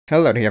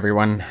Hello to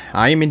everyone,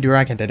 I am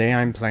Indurok and today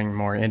I'm playing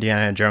more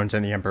Indiana Jones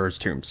and the Emperor's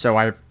Tomb. So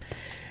I've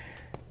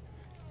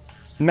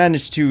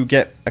managed to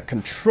get a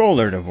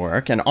controller to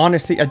work, and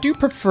honestly I do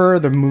prefer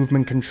the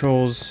movement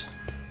controls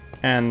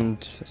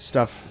and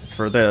stuff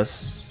for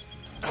this.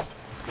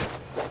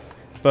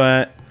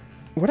 But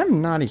what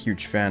I'm not a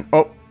huge fan...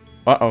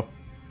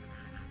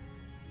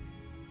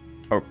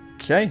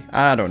 Okay,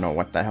 I don't know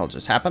what the hell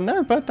just happened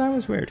there, but that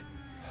was weird.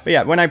 But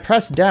yeah, when I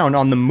press down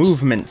on the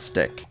movement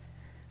stick,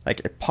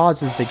 like, it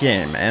pauses the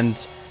game,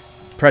 and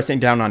pressing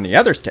down on the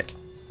other stick,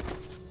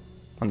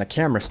 on the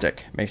camera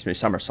stick, makes me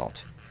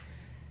somersault.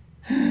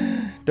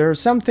 There are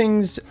some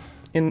things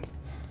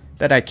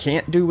that I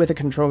can't do with a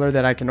controller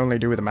that I can only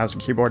do with a mouse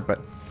and keyboard, but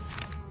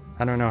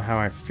I don't know how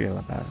I feel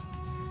about it.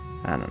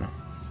 I don't know.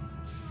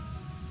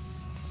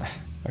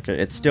 Okay,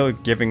 it's still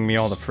giving me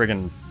all the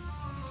friggin...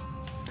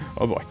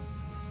 Oh boy.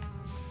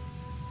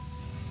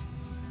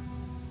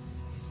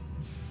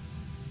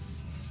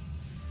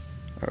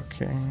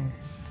 Okay...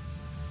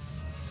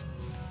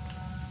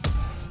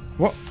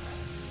 What?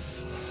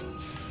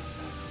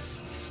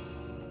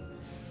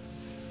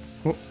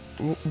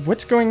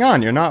 What's going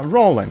on? You're not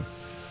rolling.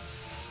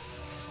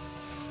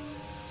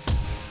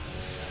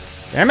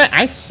 Damn it,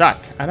 I suck.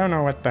 I don't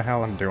know what the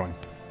hell I'm doing.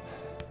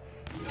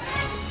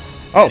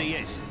 Oh. There he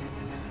is.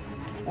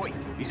 Wait,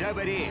 he's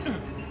over here.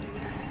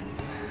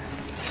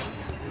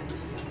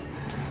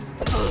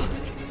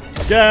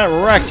 Get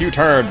wrecked, you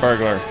turd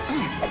burglar.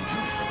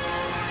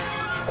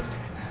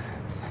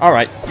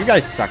 Alright, you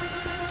guys suck.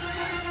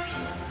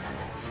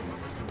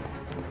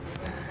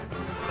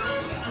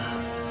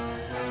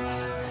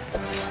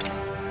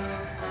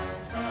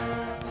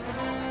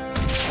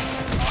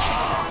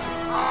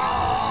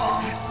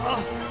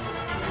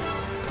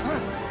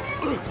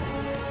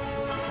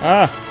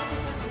 Ah,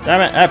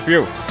 damn it, F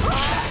you.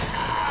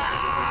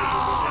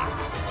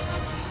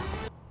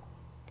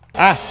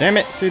 Ah, damn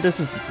it. See, this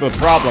is the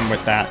problem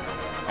with that.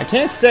 I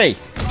can't see.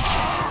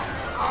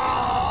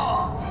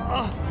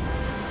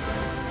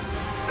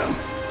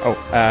 Oh,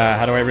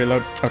 how do I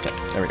reload? Okay,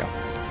 there we go.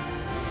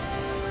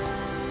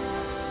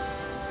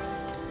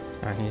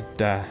 I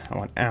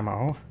want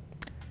ammo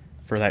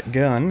for that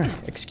gun.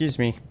 Excuse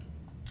me.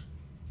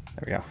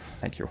 There we go.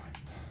 Thank you.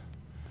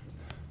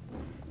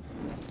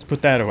 Let's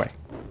put that away.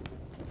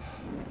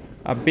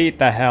 I'll beat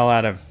the hell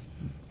out of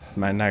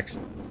my next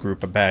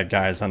group of bad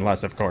guys,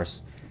 unless, of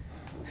course,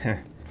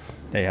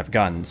 they have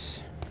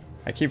guns.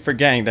 I keep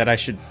forgetting that I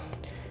should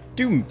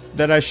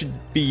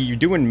be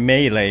doing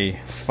melee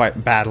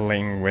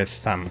battling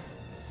with the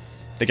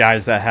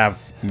guys that have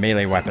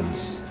melee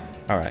weapons.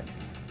 All right,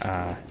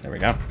 there we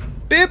go.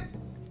 Beep.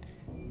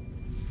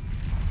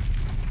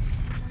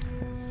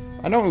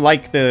 I don't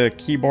like the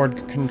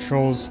keyboard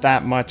controls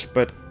that much,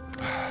 but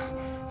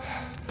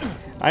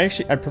I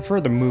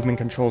prefer the movement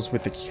controls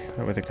with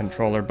the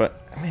controller,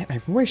 but I mean, I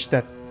wish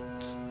that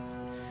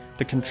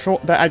I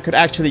could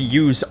actually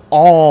use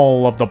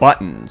all of the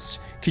buttons,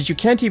 because you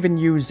can't even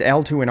use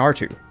L2 and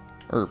R2,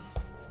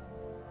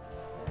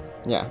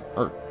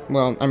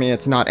 well, I mean,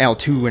 it's not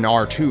L2 and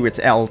R2, it's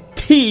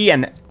LT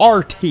and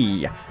RT,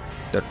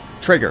 the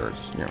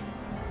triggers, you know.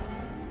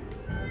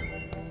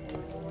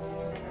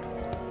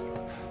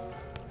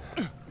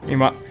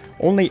 Meanwhile,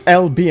 only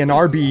LB and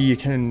RB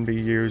can be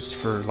used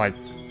for, like,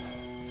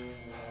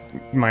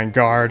 my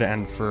guard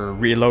and for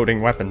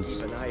reloading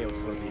weapons. Keep an eye out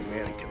for the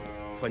American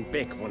when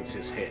Beck wants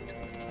his head.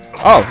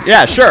 Oh,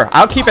 yeah, sure.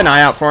 I'll keep an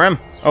eye out for him.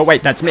 Oh,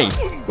 wait, that's me.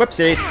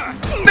 Whoopsies.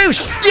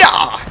 Boosh!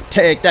 Yeah!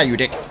 Take that, you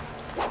dick.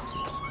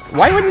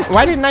 Why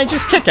didn't I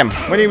just kick him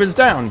when he was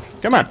down?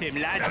 Come on. Whoop!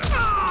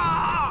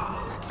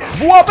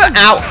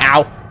 Ow,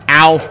 ow,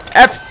 ow.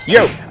 F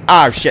you.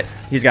 Oh, shit.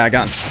 He's got a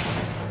gun.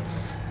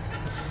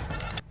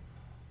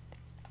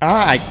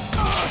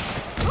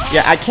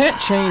 Yeah, I can't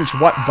change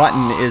what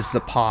button is the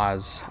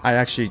pause.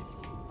 I've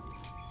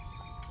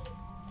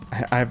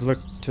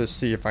looked to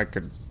see if I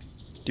could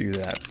do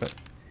that, but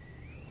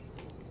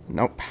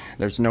nope.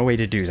 There's no way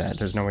to do that.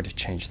 There's no way to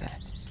change that.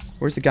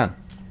 Where's the gun?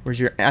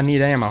 I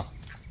need ammo.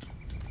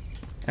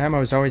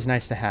 Ammo is always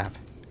nice to have,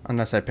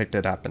 unless I picked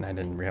it up and I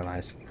didn't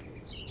realize.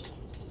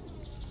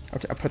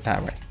 Okay, I'll put that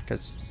away,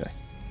 because...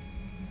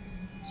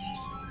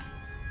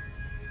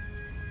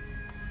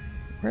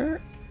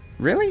 Where?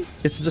 Really?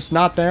 It's just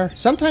not there?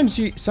 Sometimes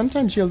you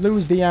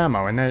lose the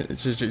ammo and then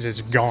it's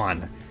just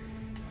gone.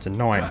 It's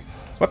annoying.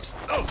 Whoops.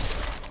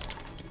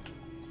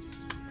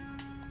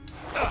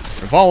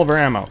 Revolver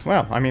ammo.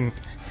 Well, I mean,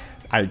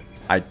 I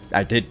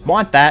did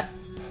want that.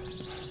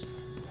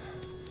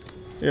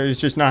 It was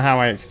just not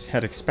how I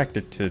had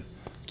expected to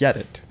get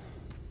it.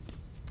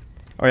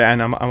 Oh yeah,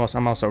 and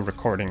I'm also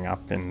recording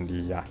up in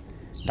the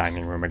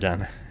dining room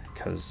again,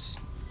 because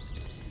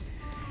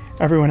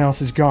everyone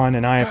else is gone,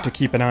 and I have to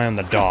keep an eye on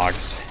the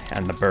dogs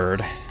and the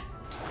bird.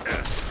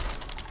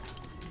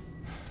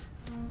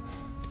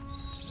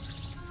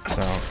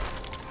 So,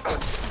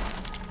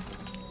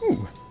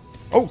 ooh,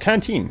 oh,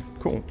 canteen,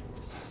 cool.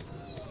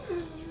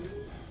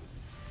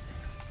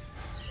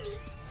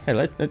 Hey,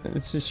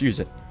 let's just use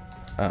it.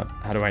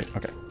 How do I?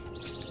 Okay.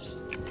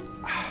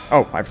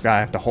 Oh, I forgot I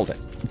have to hold it.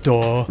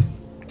 Duh.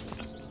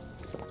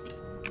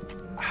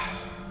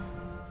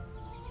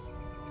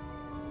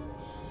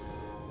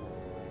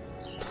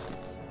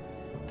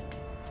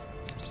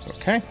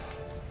 Okay.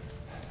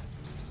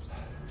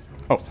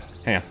 Oh,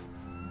 hang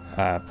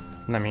on.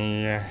 Let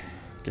me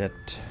get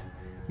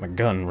my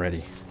gun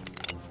ready.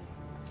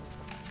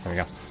 There we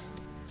go.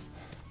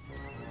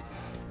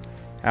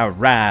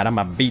 Alright, I'm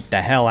gonna beat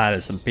the hell out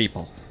of some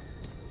people.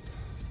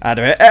 Out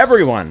of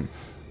everyone!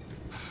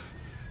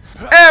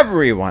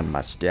 Everyone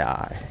must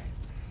die.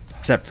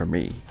 Except for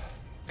me.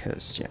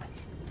 Because, yeah,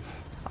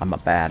 I'm a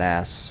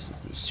badass,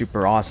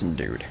 super awesome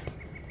dude.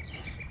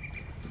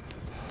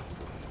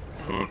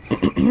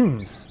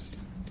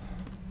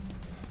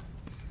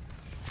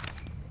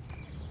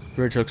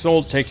 Bridge looks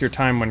old. Take your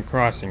time when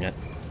crossing it.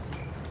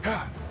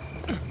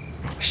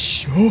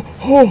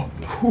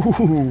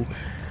 Oh,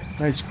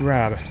 nice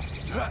grab.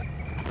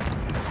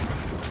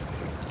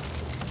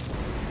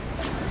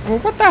 Well,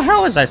 what the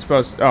hell is I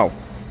supposed to... Oh.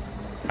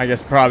 I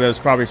guess probably was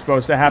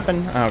supposed to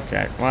happen.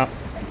 Okay, well.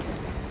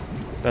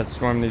 Let's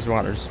swim these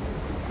waters.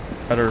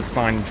 Better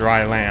find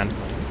dry land.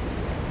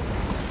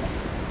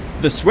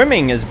 The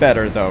swimming is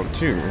better, though,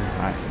 too.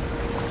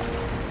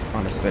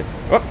 Honestly.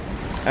 Whoop.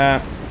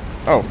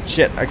 Oh,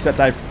 shit. Except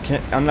I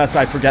can't... Unless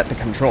I forget the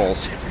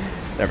controls.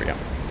 There we go.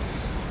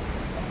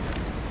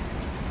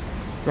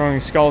 Throwing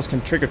skulls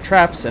can trigger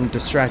traps and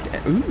distract...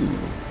 Ooh.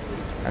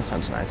 That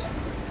sounds nice.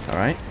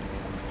 Alright.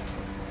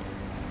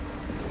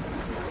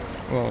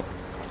 Well,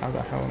 how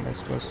the hell am I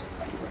supposed to...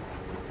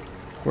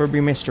 Where be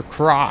Mr.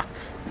 Croc?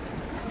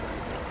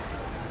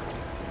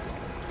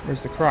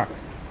 Where's the Croc?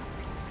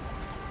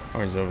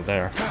 Oh, he's over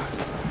there.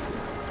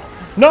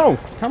 No!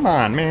 Come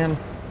on, man.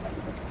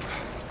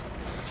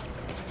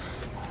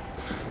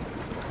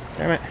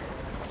 Damn it.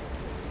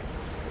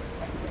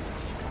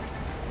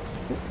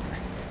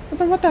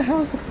 What the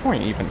hell is the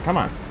point, even? Come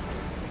on.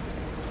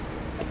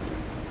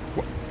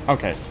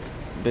 Okay.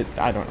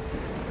 I don't know.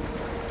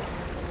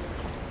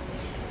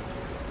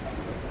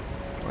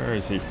 Where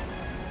is he?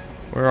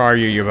 Where are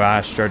you, you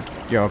bastard?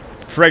 You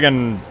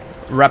friggin'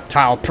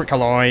 reptile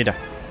prickaloid.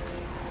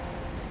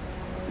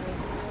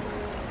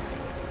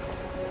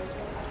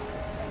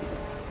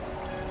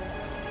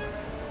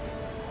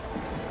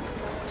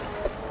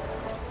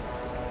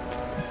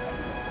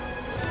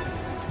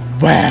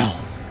 Well,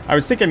 I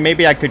was thinking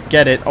maybe I could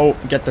get it. Oh,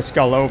 get the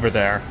skull over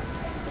there,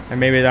 and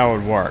maybe that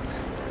would work.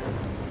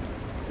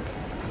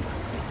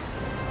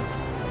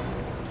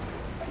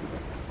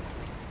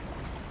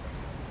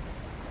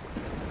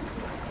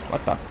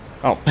 What the?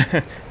 Oh,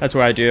 that's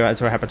what I do.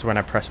 That's what happens when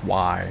I press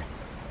Y.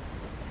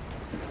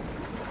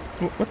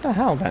 What the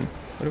hell, then?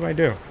 What do I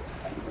do?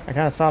 I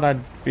kind of thought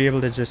I'd be able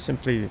to just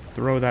simply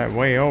throw that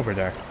way over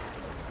there.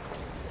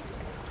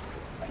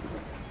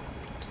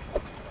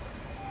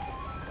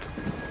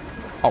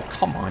 Oh,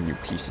 come on, you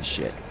piece of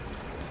shit.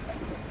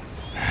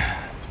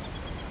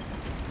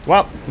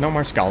 Well, no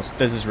more skulls.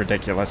 This is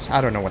ridiculous.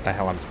 I don't know what the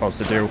hell I'm supposed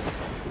to do.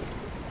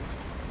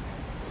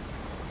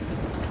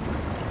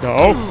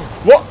 No.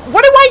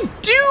 What do I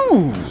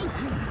do?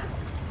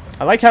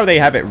 I like how they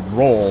have it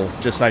roll,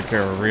 just like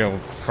a real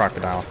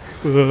crocodile.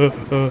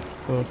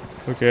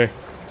 Okay.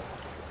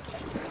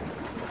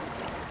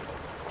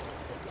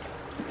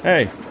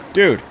 Hey,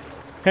 dude.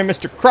 Hey,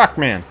 Mr.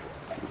 Crocman.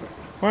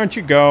 Why don't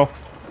you go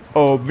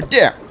over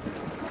there?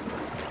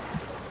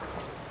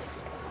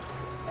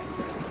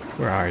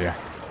 Where are you?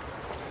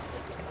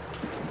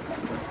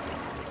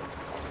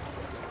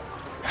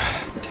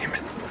 Damn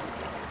it.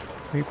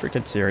 Are you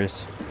freaking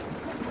serious?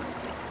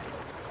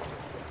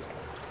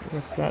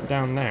 What's that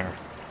down there?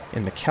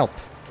 In the kelp.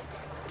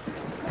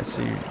 I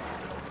see.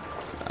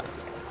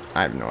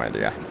 I have no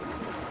idea.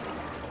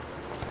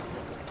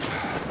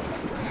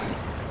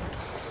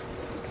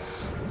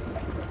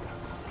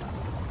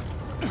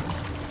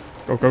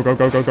 Go, go, go,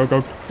 go, go, go,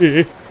 go.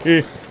 Okay.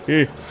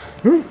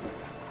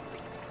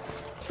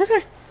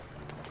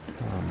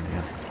 Oh,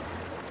 man.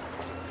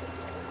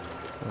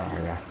 Oh,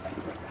 yeah.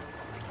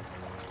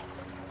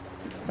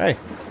 Hey,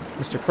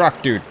 Mr.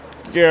 Croc dude.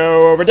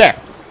 Go over there.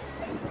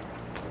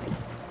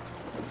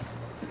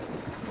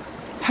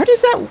 How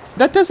does that...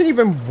 That doesn't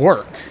even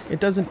work. It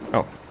doesn't...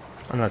 Oh.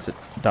 Unless it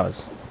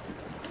does.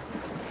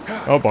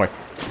 Oh, boy.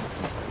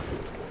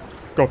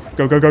 Go,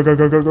 go, go, go, go,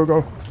 go, go, go,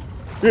 go.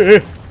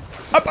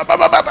 Up, up, up,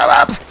 up, up,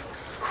 up, up.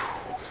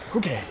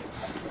 Okay.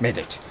 Made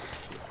it.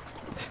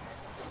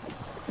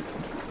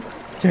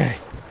 Okay.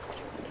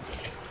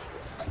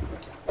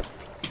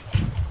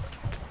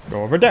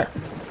 Go over there.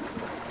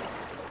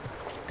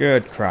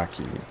 Good,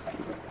 Crocky.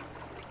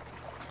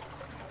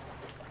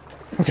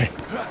 Okay.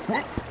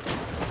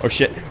 Oh,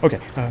 shit. Okay.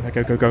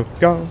 Go, go, go,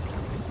 go.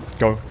 Go,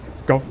 go.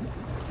 Go.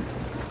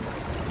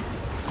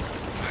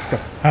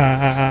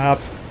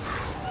 Up.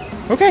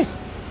 Okay.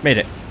 Made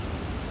it.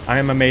 I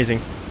am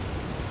amazing.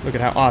 Look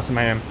at how awesome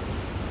I am.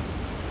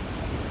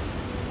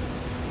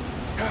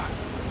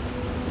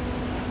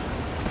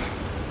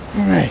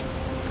 Alright.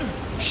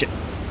 Shit.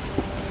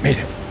 Made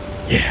it.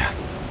 Yeah.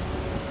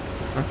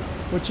 Huh?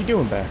 What you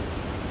doing there?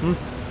 Hmm?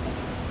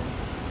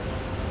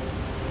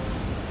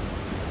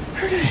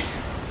 Okay.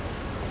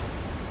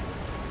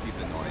 Keep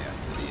an eye out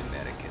for the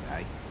American,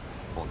 eh?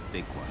 Point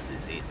big one's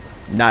his head.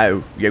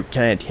 No, you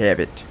can't have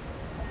it.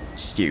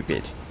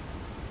 Stupid.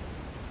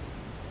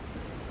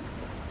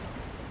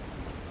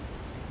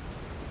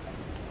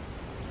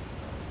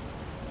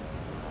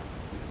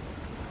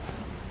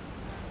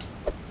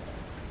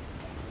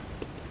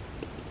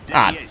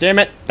 Ah, damn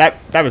it.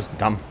 That was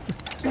dumb.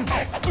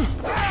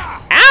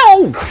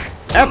 Ow!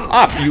 F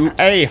up, you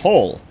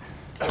a-hole.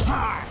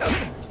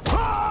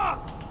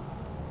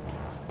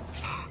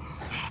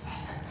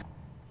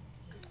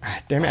 Ah,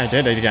 damn it, I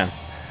did it again.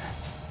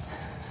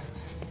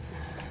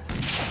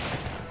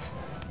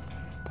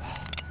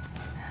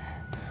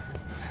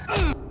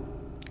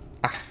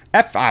 Ah,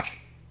 F off.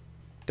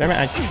 Damn it,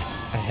 I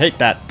hate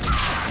that.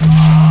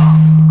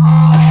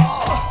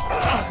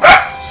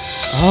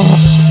 Oh,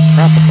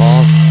 crap the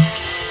balls.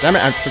 Damn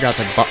it, I forgot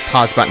the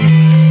pause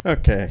button.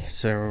 Okay,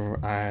 so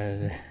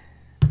I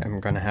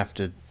am gonna have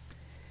to...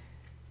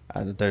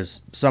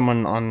 there's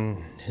someone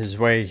on his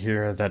way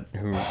here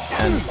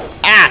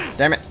ah!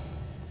 Damn it!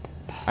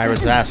 I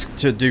was asked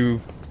to do...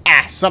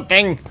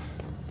 something!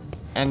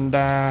 And,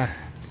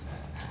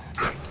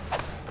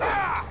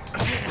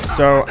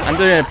 so, I'm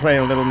gonna play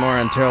a little more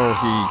until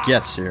he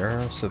gets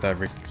here, so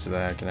that I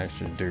can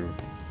actually do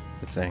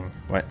the thing.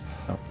 What?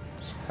 Oh,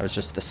 that was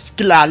just the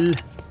skrull.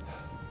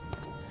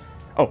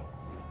 Oh,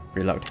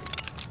 reload.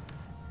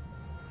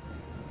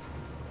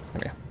 There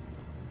we go.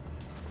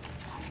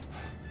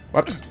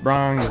 Whoops,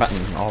 wrong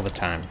button all the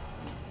time.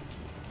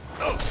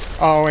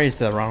 Always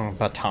the wrong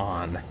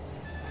button.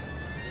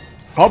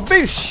 Oh,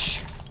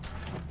 boosh!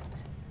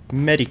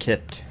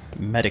 Medikit.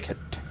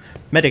 Medikit.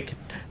 Medikit.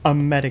 A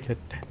medikit.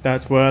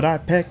 That's what I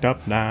picked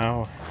up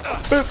now.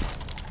 Boop.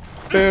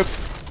 Boop.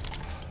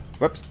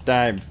 Whoops.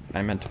 I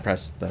meant to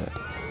press the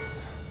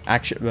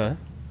action.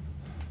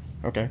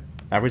 Okay.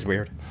 That was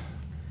weird.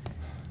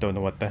 Don't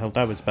know what the hell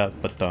that was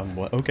about, but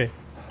what? Okay.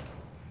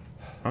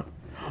 Huh?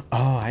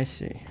 Oh, I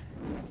see.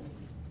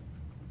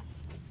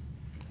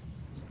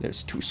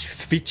 There's two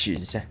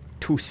switches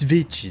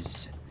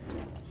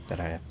that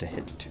I have to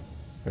hit,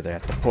 or they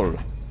have to pull.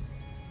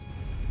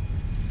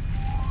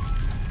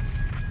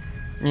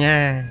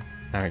 Yeah.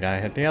 Now we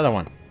gotta hit the other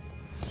one.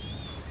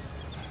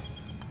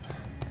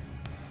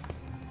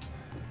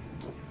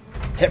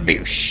 Hit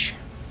boosh.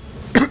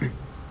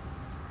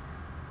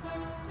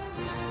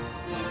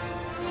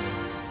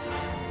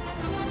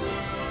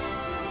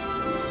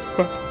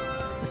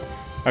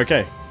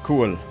 Okay,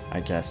 cool, I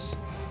guess.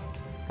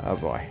 Oh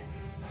boy.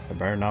 There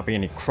better not be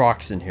any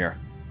crocs in here.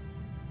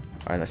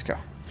 Alright, let's go.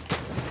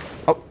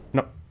 Oh,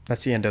 no.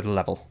 That's the end of the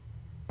level.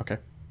 Okay.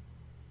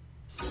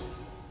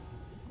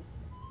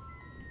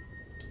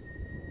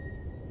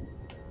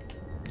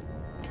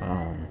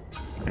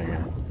 Hang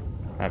on.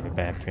 I have a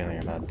bad feeling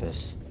about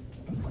this.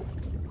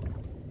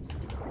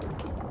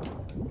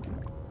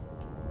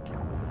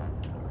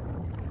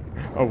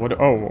 Oh, what?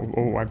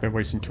 Oh, I've been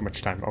wasting too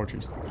much time. Oh,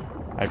 jeez.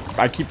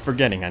 I keep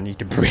forgetting I need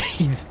to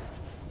breathe.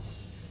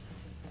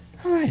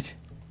 Alright.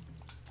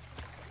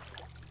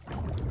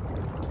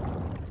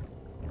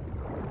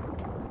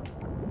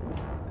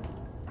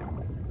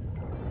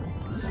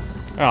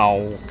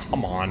 Oh,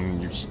 come on,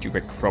 you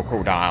stupid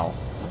crocodile.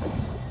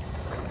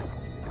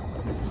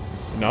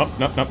 No,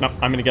 no, no, no.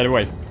 I'm gonna get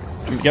away.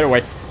 I'm gonna get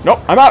away. Nope,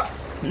 I'm out!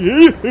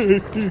 There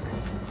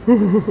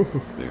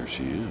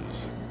she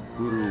is.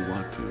 Who or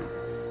what to?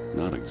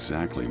 Not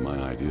exactly my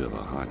idea of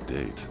a hot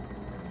date.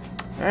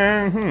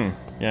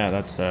 Yeah,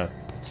 that's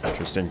it's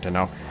interesting to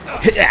know.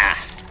 Yeah.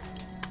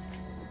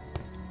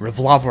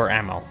 Revolver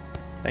ammo.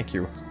 Thank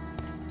you.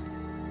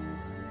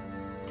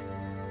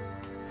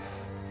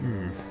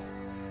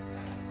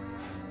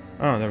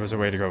 Oh, there was a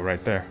way to go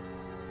right there.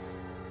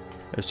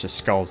 There's just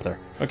skulls there.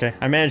 Okay,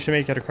 I managed to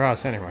make it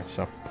across anyway,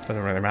 so it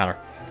doesn't really matter.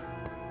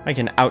 I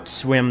can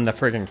outswim the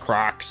friggin'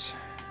 crocs.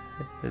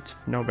 It's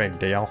no big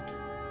deal.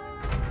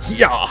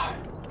 Yeah.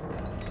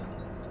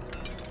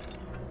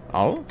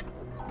 Oh?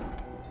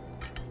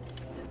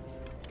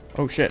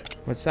 Oh shit,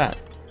 what's that?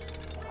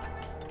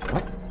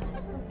 What?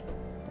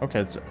 Okay,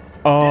 it's...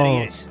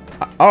 Oh.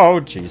 Oh,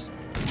 jeez.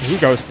 Who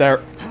goes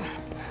there?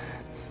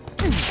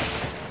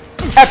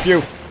 F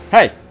you!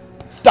 Hey!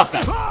 Stop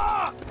that!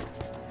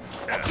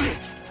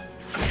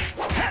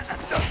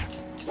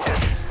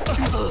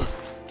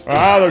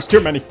 Ah, there's too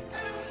many.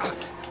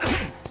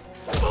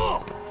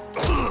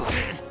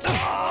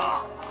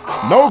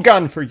 No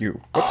gun for you.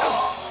 Whoops.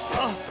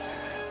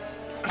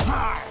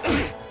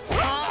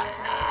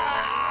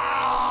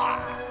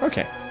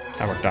 Okay,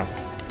 that worked out.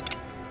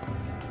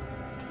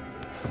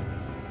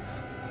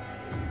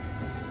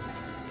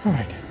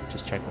 Alright,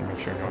 just checking to make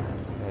sure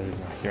he's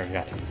not here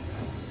yet.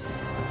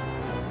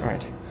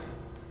 Alright.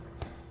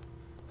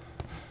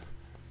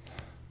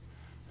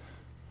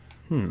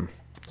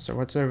 So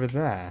what's over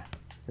there?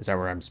 Is that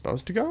where I'm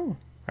supposed to go?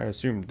 I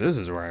assume this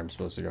is where I'm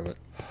supposed to go, but...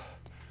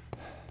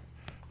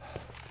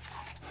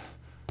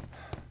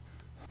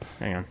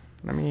 Hang on.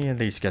 Let me at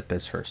least get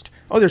this first.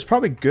 Oh, there's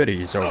probably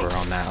goodies over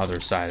on that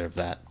other side of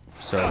that.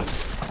 So,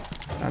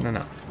 I don't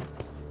know.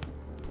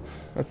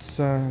 Let's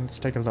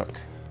take a look.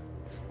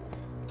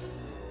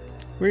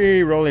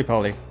 Wee,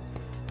 roly-poly.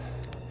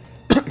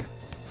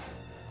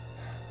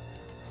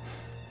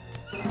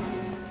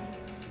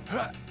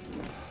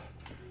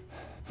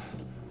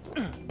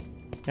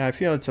 Yeah, I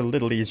feel it's a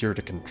little easier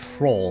to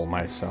control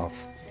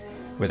myself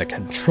with a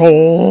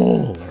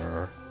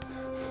controller.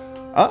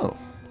 Oh.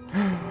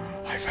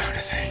 I found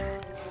a thing.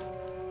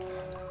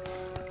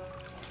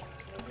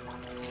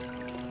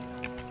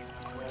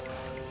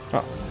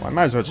 Oh, well, I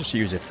might as well just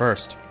use it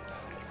first.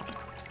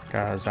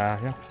 Because,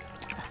 yeah.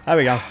 There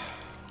we go.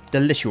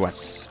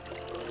 Delicious.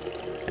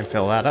 And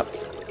fill that up.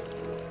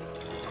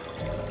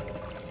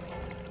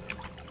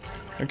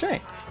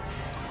 Okay.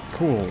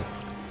 Cool.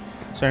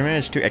 So I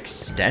managed to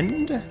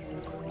extend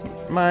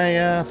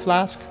my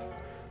flask.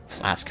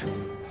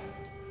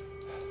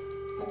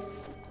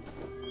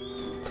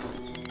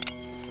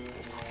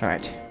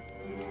 Alright.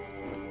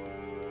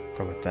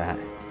 Go with that.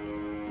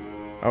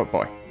 Oh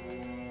boy.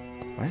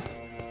 What?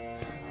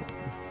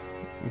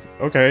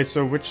 Okay,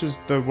 so which is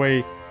the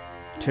way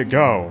to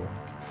go?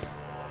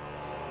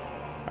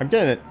 I'm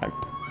getting it.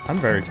 I'm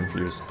very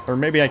confused. Or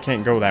maybe I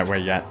can't go that way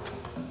yet.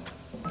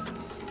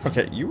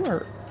 Okay, you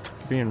are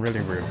being really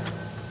rude.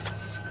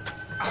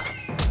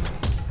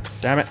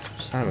 Damn it.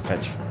 Son of a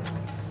bitch.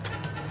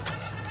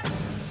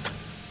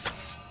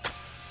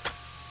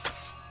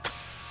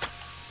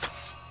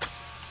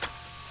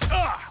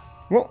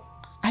 Well,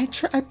 I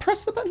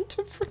pressed the button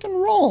to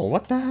freaking roll.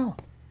 What the hell?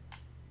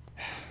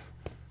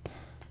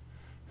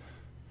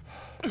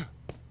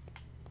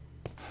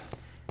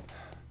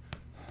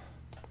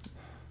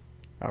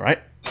 Alright.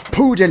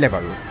 Poo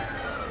deliver.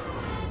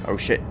 Oh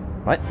shit.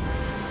 What?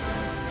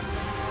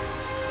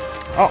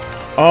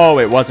 Oh,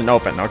 it wasn't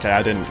open. Okay,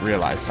 I didn't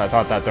realize. I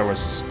thought that there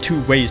was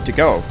 2 ways to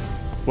go.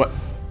 What?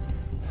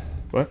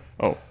 What?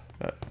 Oh,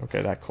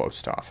 okay, that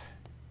closed off.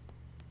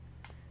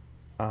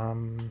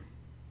 Oh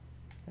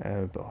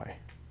boy.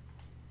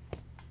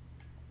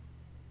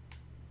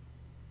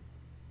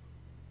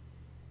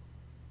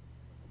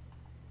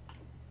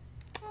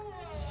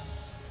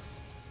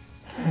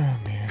 Oh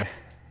man.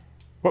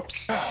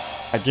 Whoops.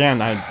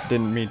 Again, I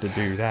didn't mean to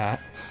do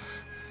that.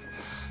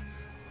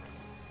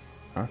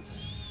 Huh?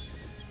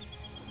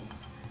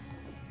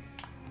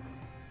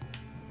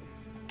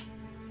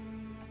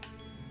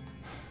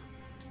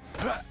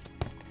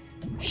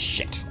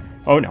 Shit.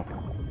 Oh no.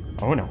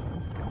 Oh no.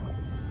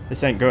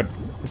 This ain't good.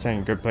 This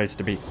ain't a good place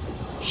to be.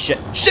 Shit.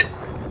 Shit!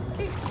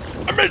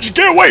 I managed to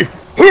get away!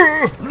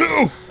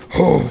 No!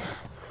 Oh,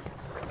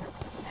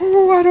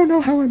 I don't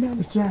know how I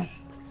managed that.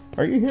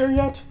 Are you here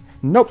yet?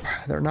 Nope,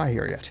 they're not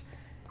here yet.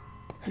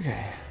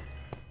 Okay.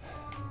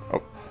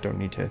 Oh, don't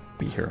need to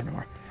be here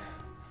anymore.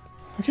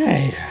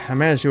 Okay, I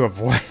managed to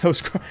avoid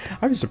those.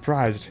 I was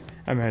surprised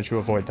I managed to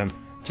avoid them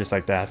just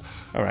like that.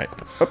 Alright.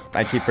 Oh,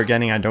 I keep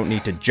forgetting I don't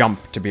need to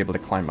jump to be able to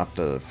climb up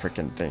the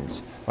frickin'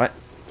 things. What?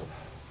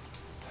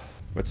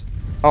 What's...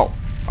 Oh.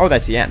 Oh,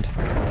 that's the end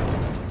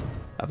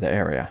of the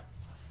area.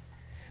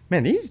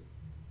 Man, these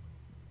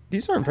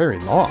aren't very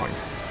long,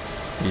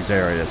 these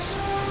areas.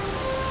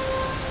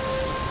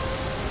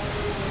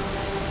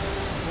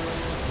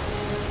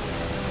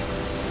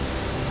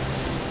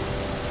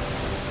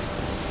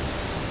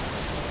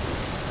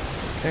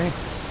 Okay.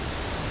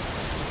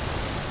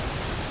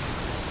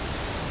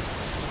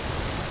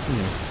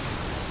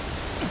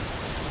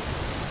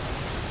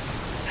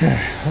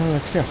 Oh,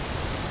 let's go.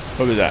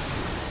 What was that?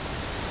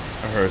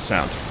 I heard a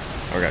sound.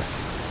 Okay.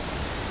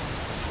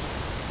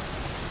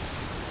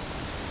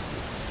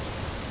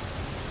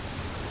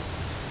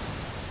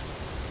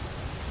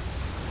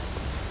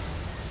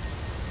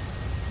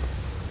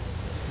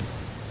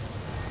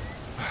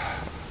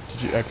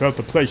 I felt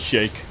the place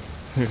shake.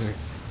 I don't know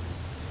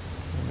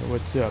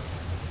what's up.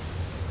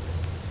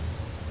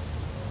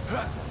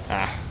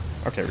 Ah.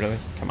 Okay, really?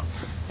 Come on.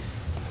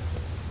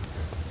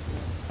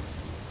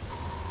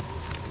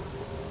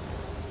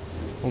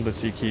 Hold the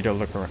C key to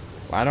look around.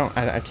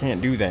 I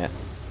can't do that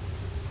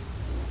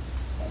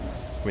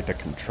with the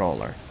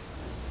controller.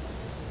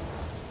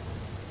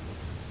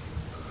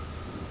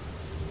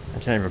 I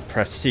can't even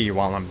press C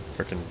while I'm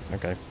freaking...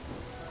 Okay.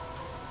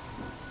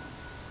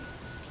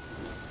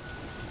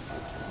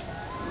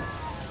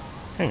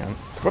 Hang on.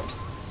 Whoops.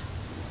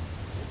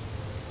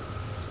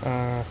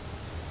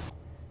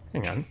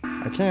 Hang on.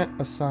 I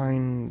can't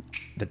assign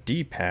the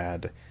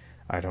D-pad,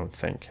 I don't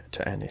think,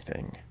 to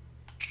anything.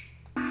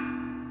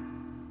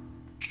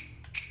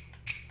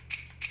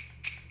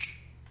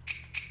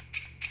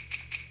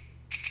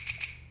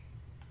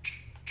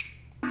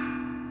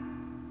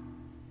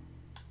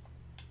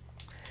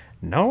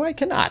 No, I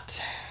cannot.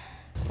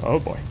 Oh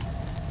boy.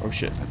 Oh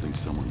shit. I think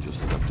someone just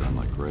stepped on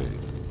my grave.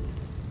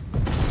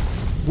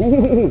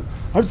 Ooh,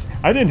 I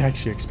didn't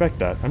actually expect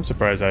that. I'm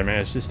surprised I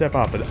managed to step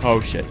off of it.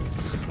 Oh shit.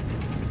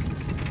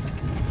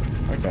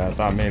 Okay, I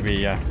thought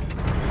maybe I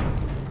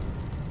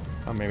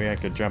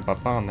could jump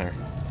up on there.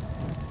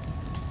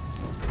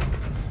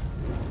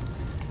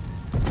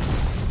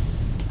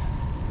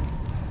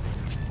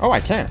 Oh, I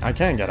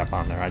can get up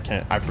on there.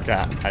 I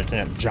forgot. I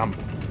can't jump.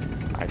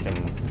 I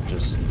can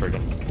just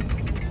friggin'...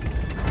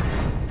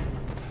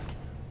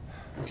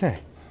 Okay.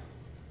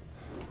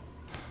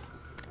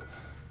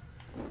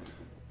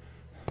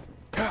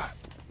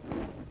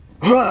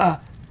 I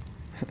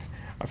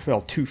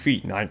fell 2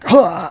 feet and I...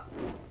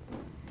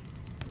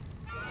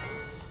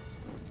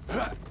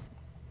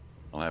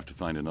 I'll have to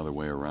find another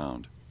way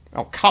around.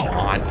 Oh, come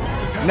on.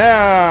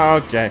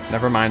 No, okay,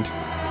 never mind.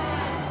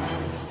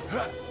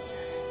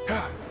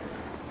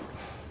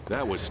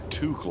 That was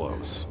too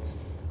close.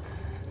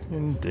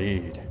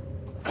 Indeed.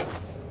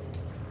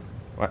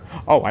 What?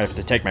 Oh, I have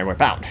to take my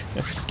whip out.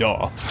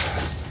 Duh.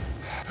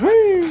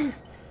 Whee!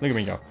 Look at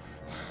me go.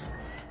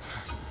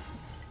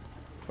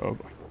 Oh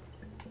boy.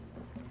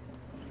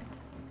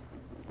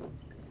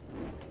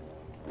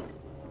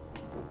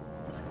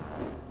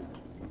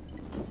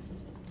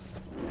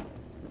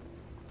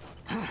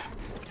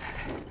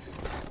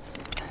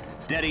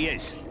 There he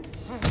is.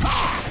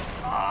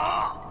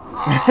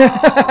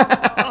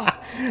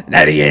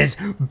 There he is!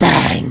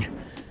 Bang!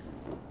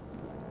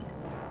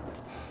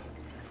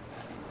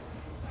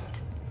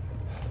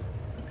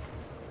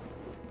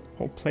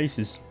 Whole place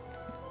is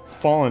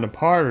falling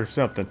apart or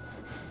something.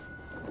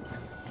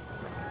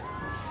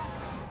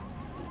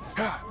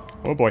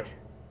 Oh boy.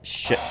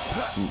 Shit.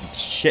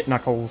 Shit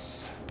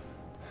knuckles.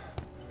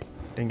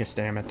 Dingus,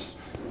 damn it.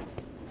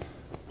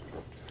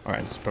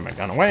 Alright, let's put my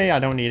gun away. I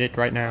don't need it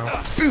right now.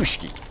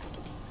 Booshki!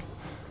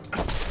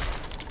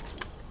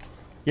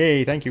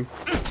 Yay, thank you.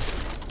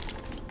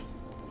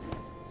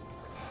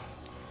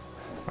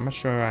 How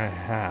much do I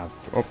have?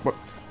 Oh, what?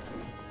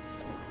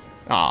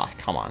 Ah,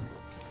 come on.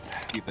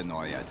 Keep an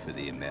eye out for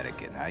the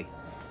American, eh?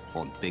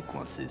 On big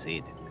one's his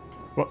head.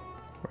 What?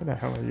 Where the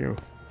hell are you?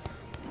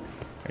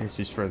 I guess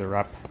he's further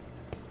up.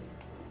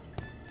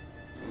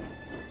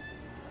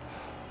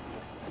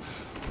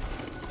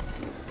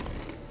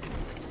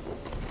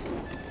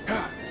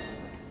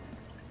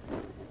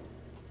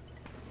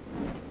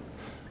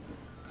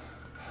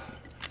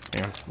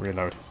 Hang on,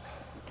 reload.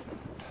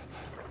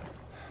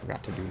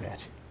 Forgot to do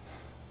that.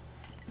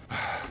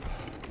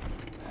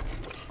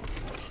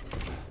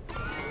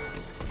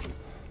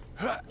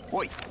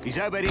 Oi, he's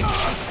over here.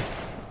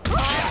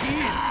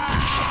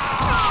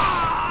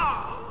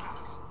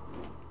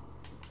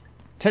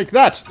 Take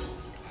that!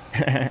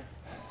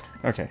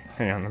 Okay,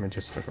 hang on, let me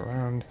just look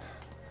around.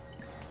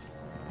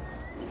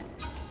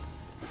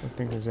 Don't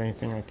think there's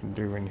anything I can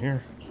do in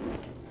here.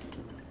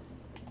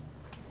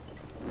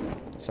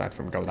 Aside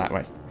from go that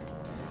way.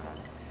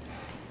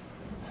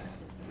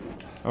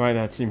 Alright,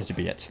 that seems to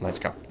be it. Let's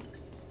go.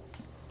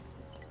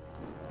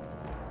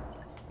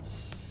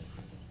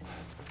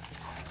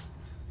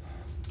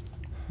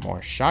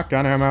 More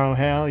shotgun ammo,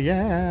 hell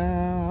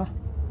yeah!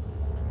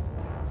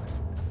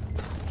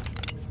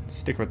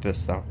 Stick with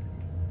this, though.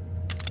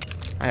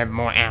 I have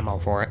more ammo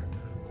for it.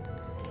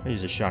 I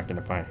use a shotgun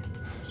if I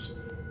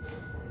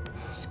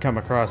come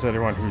across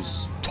anyone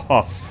who's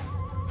tough.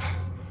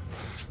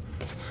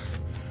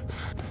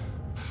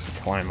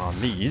 Climb on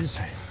these.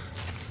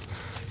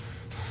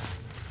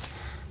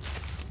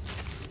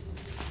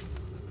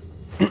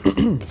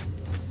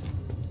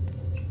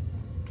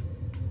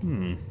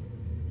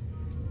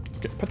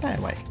 Good, put that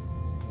away.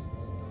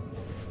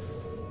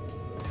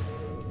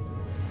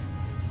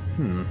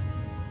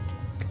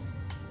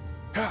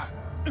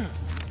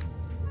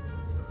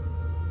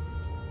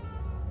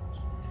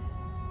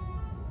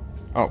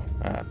 Oh,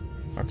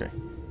 okay.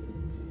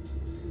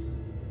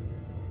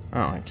 Oh,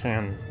 I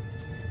can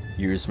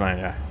use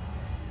my,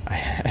 I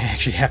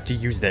actually have to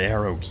use the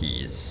arrow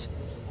keys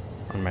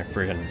on my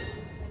friggin'...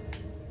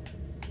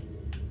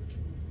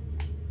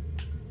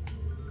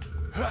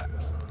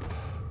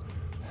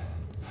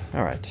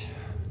 Alright.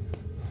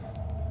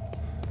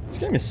 This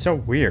game is so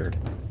weird.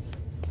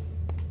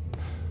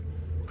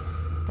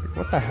 Like,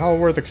 what the hell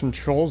were the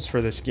controls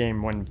for this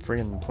game when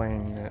friggin'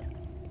 playing it?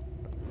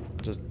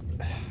 Just...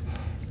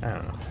 I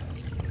don't know.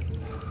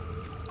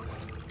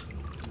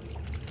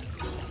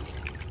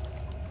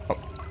 Oh.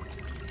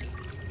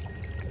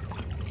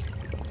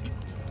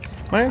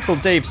 My Uncle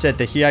Dave said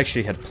that he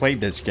actually had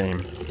played this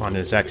game on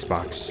his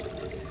Xbox.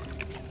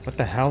 What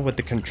the hell would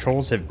the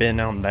controls have been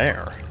on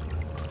there?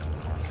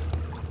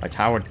 Like,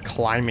 how would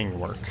climbing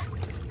work?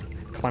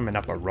 Climbing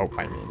up a rope,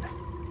 I mean,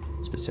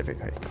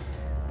 specifically.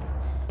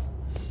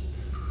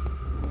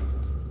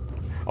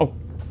 Oh!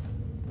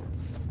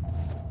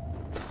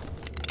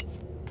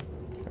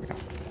 There we go.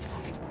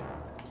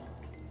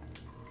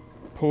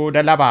 Pull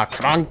the lever,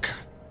 crunk!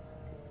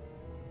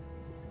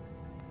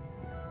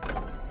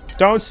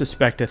 Don't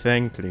suspect a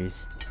thing,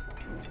 please.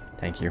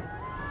 Thank you.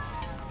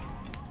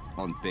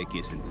 On big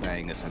isn't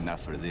paying us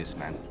enough for this,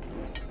 man.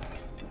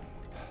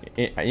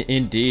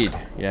 Indeed,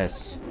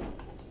 yes.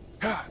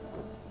 Huh?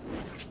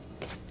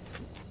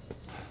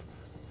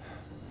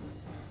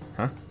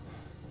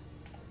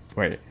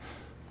 Wait.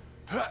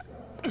 Huh?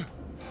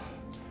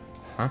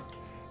 How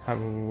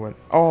would...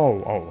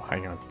 Oh,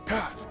 hang on.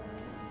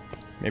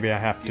 Maybe I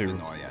have to... Keep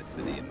an eye out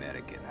for the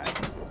American, eh?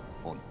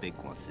 On big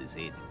one's his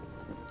head.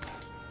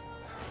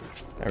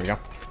 There we go.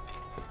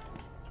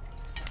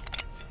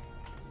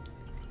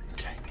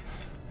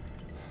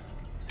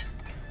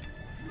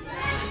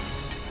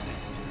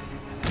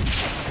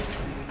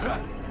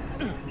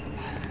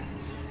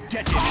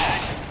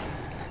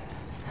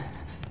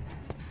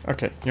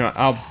 Okay, you know what?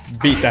 I'll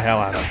beat the hell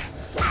out of him.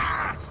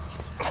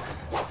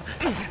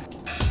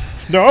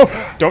 No!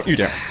 Don't you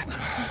dare.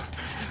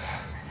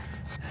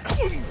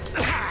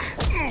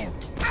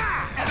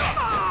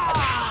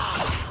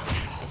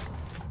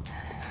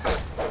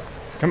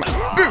 Come on.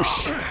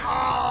 Boosh!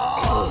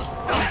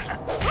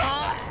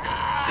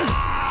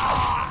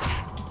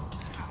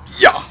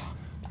 Yeah!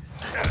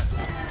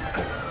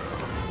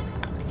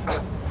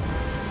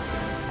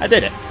 I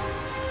did it.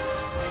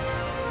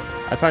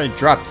 I thought he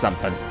dropped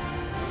something.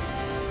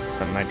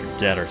 Something I could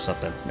get or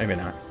something. Maybe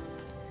not.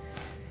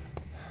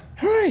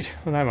 Alright,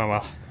 well that went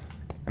well.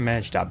 I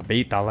managed to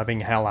beat the living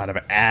hell out of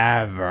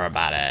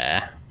everybody.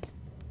 I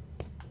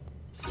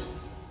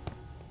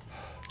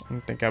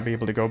don't think I'll be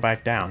able to go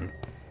back down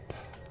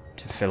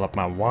to fill up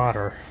my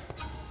water.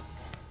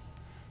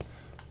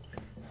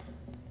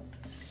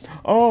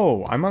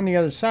 Oh, I'm on the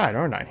other side,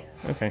 aren't I?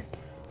 Okay.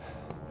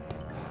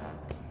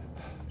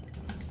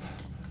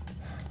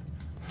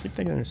 I keep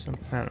thinking there's some...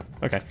 I don't know.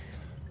 Okay.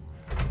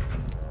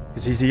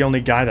 Because he's the only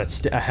guy that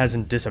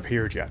hasn't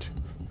disappeared yet.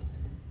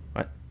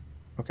 What?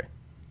 Okay.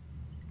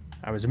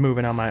 I was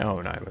moving on my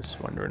own. I was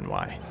wondering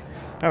why.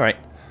 Alright.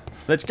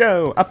 Let's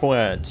go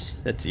upwards.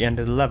 That's the end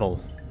of the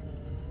level.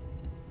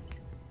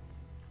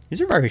 These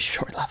are very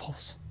short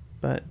levels.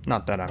 But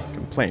not that I'm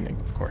complaining,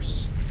 of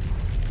course.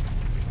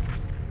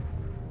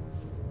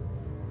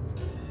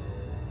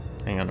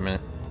 Hang on a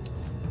minute.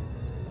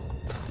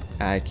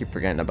 I keep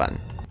forgetting the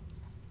button.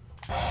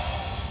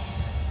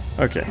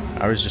 Okay,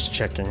 I was just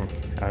checking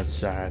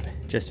outside,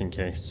 just in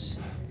case.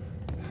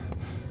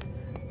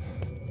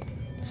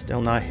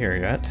 Still not here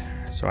yet,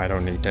 so I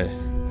don't need to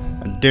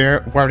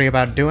worry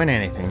about doing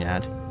anything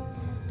yet.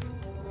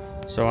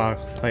 So I'll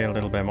play a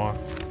little bit more.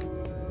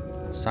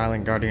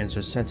 Silent guardians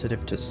are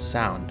sensitive to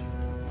sound.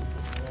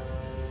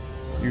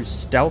 Use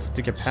stealth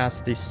to get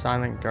past these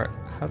silent guard...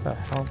 How the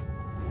hell?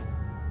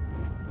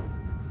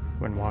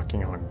 When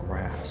walking on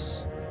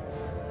grass.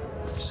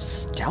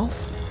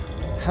 Stealth?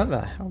 How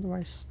the hell do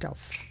I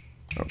stealth?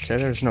 Okay,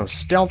 there's no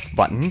stealth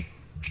button.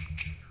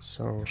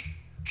 So...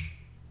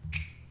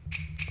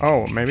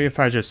 Oh, maybe if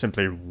I just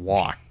simply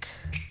walk,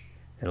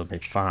 it'll be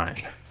fine.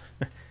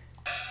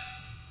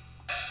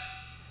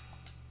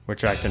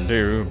 Which I can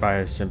do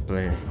by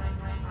simply...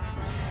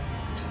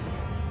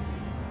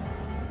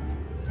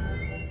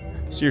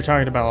 So you're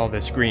talking about all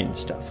this green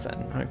stuff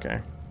then,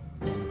 okay.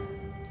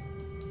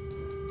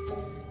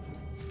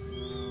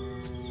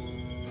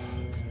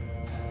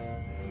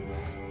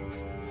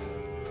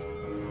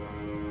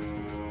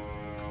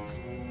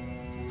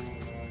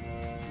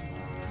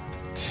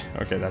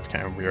 Okay, that's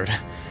kind of weird.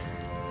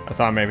 I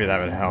thought maybe that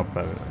would help,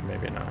 but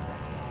maybe not.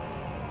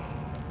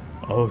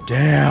 Oh,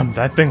 damn,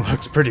 that thing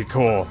looks pretty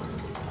cool.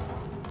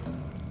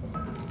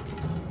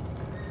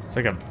 It's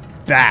like a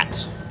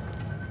bat.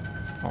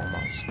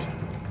 Almost.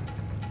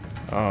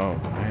 Oh,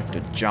 I have to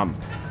jump,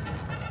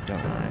 don't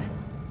I?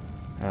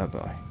 Oh,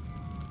 boy.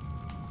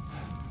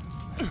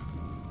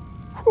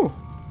 Whew.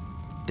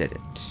 Did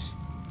it.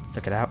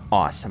 Look at how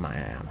awesome I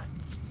am.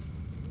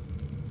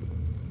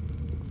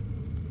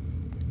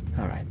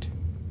 Alright.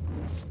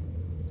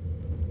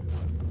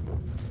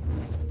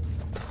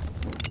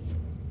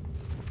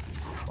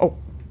 Oh,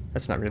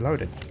 that's not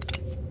reloaded.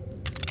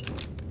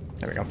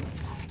 There we go.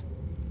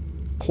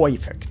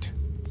 Perfect.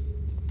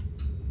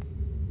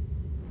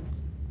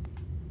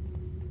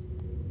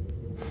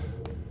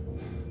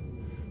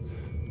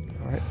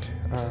 Alright,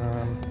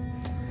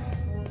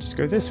 just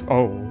go this...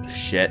 Oh,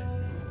 shit.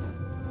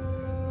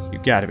 You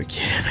gotta be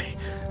kidding me.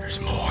 There's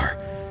more.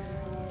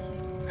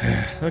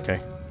 Okay.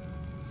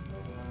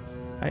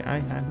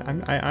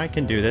 I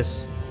can do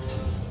this.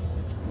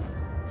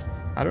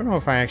 I don't know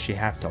if I actually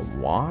have to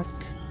walk.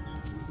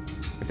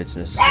 If it's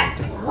necessary.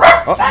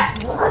 Oh!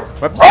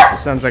 Whoops. It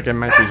sounds like it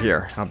might be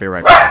here. I'll be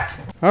right back.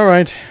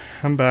 Alright.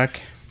 I'm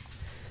back.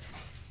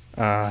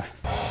 Oh,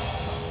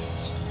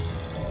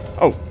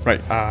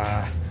 right.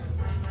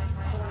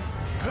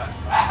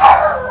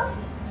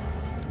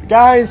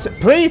 Guys,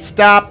 please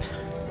stop!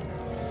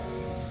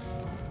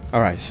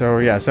 Alright, so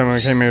yeah, someone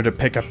came here to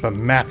pick up a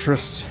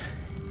mattress.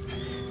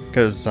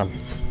 Because, I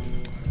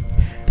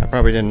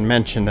probably didn't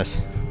mention this.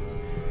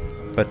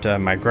 But,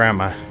 my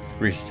grandma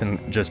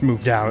recently just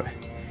moved out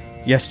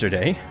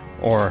yesterday.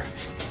 Or,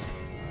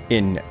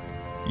 in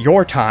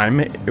your time,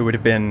 it would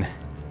have been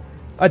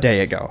a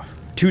day ago.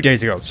 2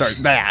 days ago, sorry.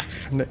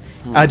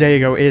 A day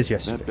ago is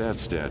yesterday. That bat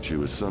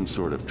statue is some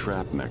sort of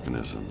trap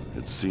mechanism.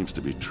 It seems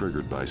to be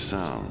triggered by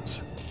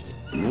sounds.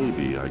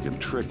 Maybe I can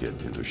trick it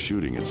into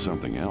shooting at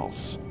something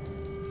else.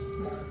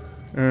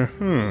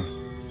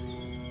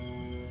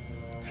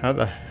 How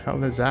the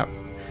hell is that?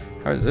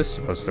 How is this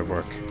supposed to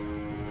work?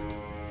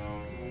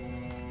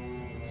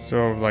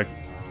 So, like...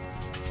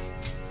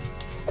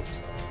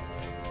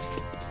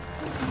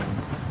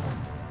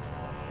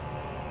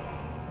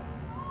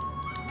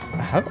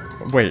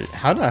 Wait,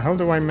 how the hell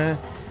do I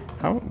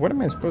what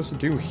am I supposed to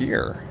do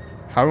here?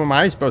 How am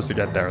I supposed to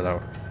get there,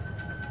 though?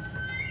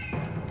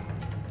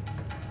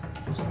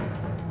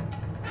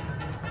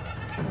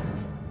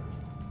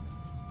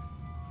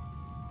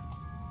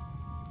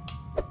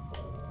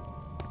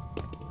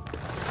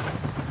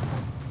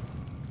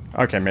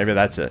 Okay, maybe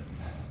that's it.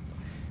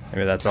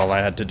 Maybe that's all I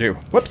had to do.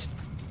 Whoops!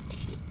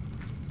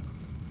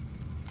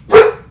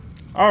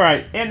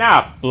 Alright,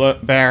 enough,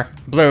 bear.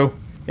 Blue.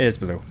 It is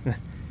blue.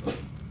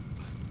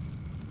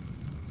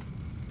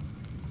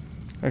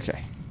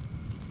 Okay.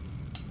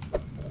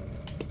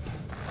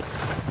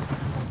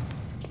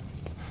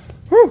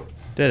 Whew!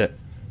 Did it.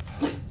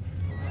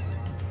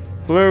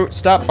 Blue,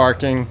 stop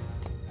barking.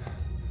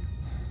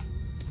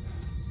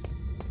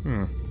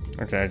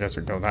 Okay, I guess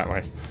we go that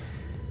way.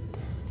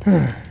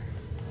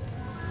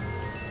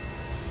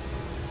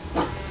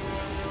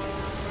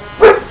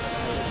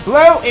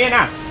 Blue,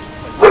 enough!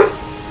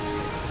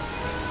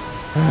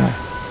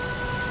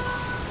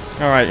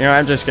 Alright, you know,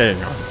 I'm just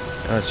getting on.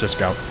 Let's just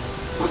go.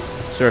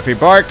 So if he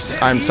barks,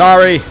 I'm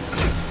sorry.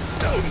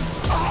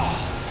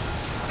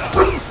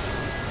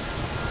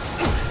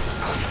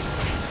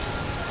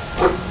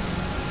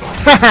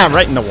 Haha,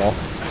 right in the wall.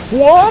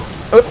 Whoop!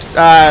 Oops,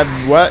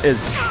 what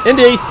is...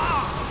 Indy!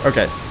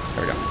 Okay,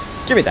 there we go.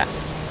 Give me that.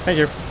 Thank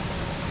you.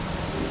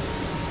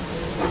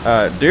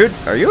 Dude,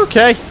 are you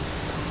okay?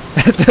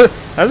 That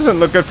doesn't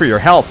look good for your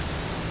health.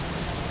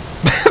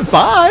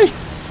 Bye!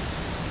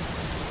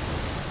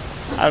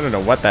 I don't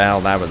know what the hell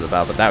that was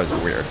about, but that was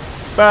weird.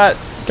 But,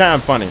 kind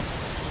of funny.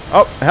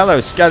 Oh, hello,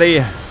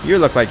 Scuddy. You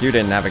look like you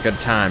didn't have a good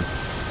time.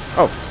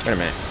 Oh, wait a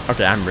minute.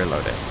 Okay, I'm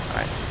reloaded.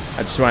 Alright.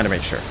 I just wanted to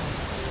make sure.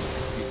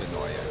 Keep an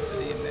eye out for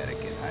the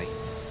American, hey?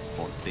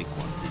 On big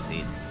ones is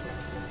in.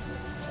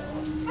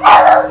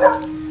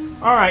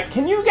 Alright,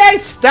 can you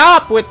guys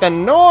stop with the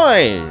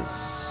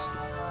noise?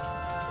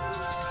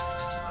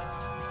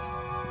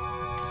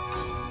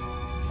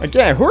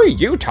 Again, who are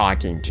you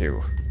talking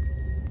to?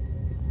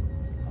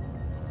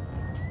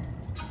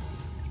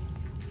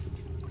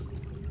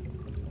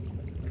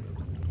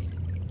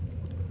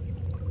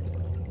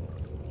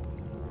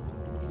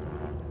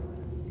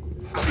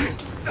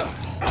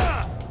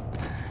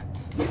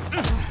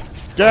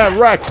 Get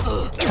wrecked,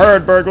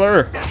 turd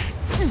burglar!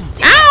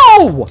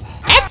 Ow!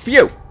 F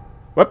you!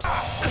 Whoops.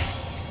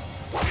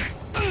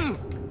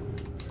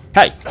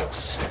 Hey,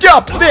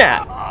 stop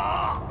that!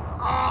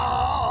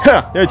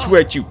 Huh, that's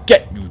what you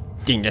get, you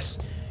dingus.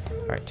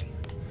 Alright.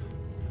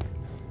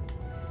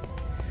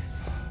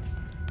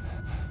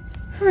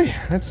 Alright,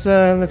 let's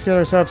get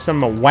ourselves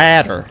some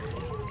water.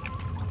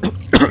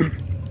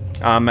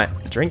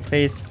 Drink,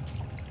 please.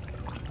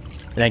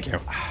 Thank you.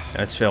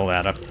 Let's fill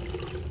that up.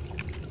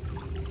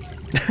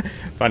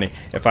 Funny,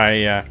 if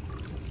I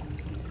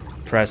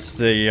press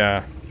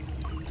the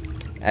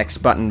X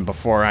button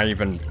before I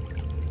even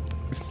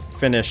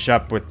finish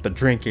up with the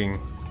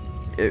drinking,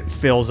 it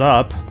fills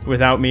up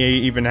without me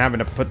even having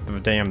to put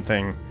the damn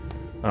thing.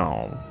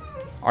 Oh,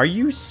 are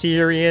you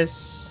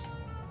serious?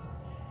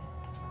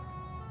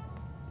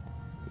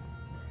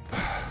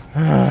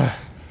 Well,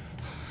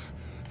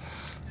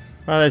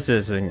 this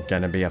isn't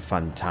gonna be a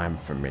fun time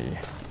for me.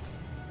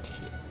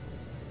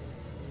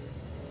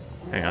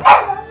 Hang on.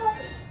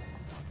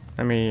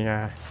 Let me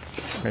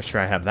make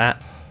sure I have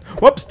that.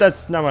 Whoops,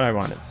 that's not what I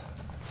wanted.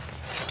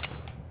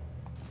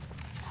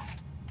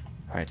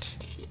 Right.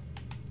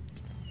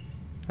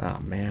 Oh,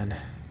 man.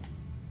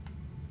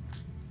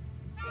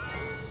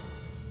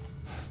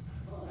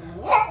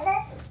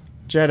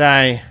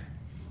 Jedi.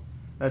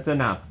 That's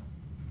enough.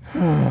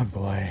 Oh,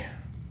 boy.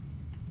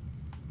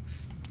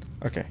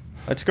 Okay.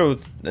 Let's go.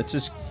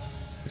 Let's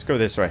go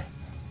this way.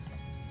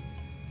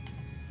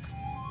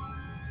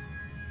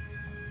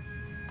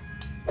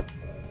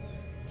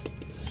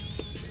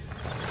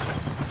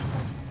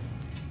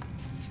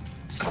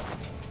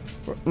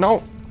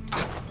 No!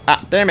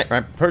 Ah, damn it!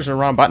 I pushed the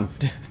wrong button.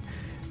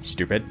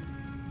 Stupid.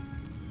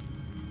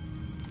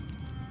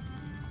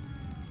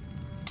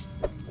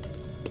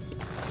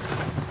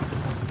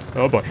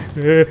 Oh boy!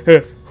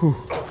 I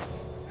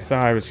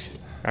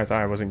thought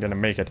I wasn't gonna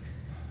make it,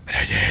 but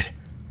I did.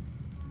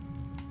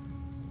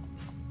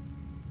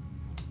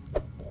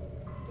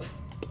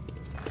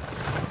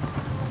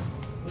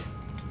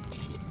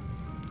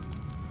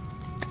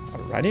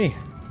 Alrighty.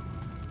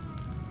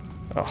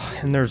 Oh,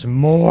 and there's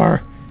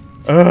more.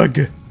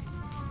 Ugh.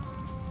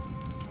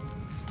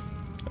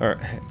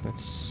 Alright,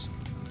 let's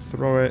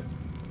throw it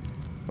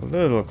a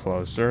little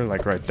closer,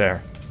 like right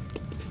there.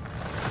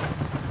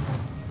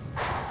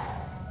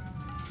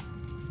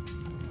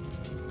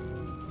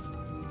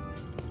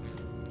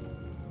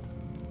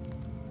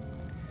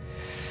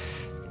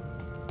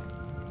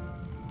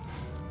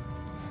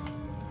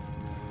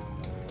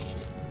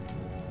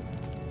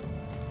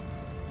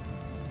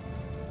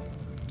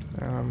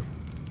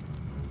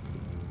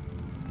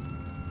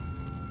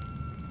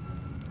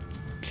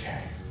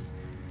 Okay.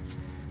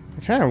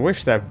 I kind of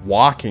wish that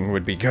walking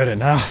would be good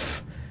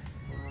enough.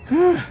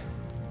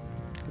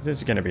 This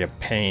is going to be a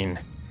pain.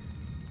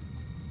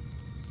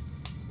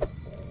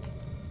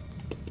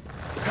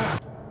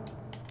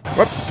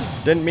 Whoops!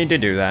 Didn't mean to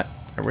do that.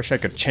 I wish I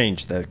could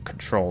change the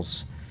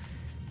controls.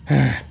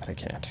 But I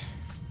can't.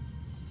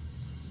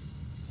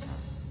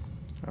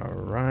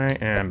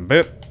 Alright, and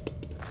boop.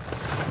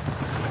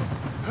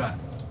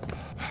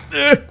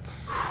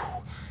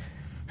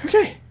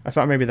 Okay, I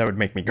thought maybe that would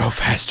make me go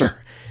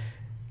faster.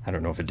 I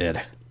don't know if it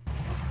did,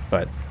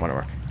 but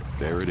whatever.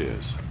 There it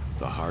is,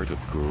 the heart of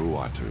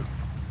Guruwatu.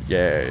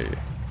 Yay,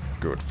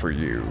 good for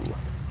you.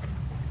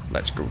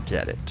 Let's go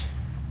get it.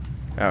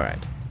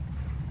 Alright.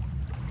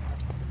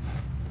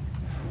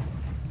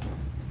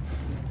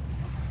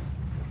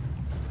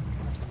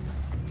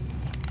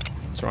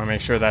 So I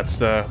make sure that's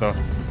the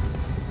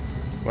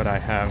what I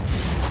have.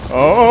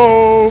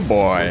 Oh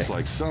boy! Looks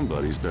like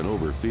somebody's been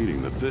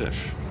overfeeding the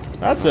fish.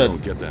 That's if I a.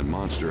 don't get that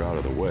monster out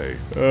of the way,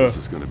 this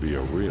is going to be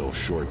a real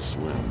short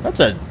swim. That's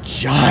a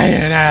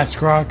giant ass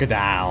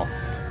crocodile.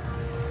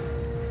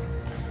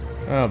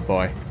 Oh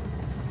boy.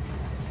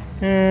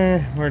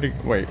 Where'd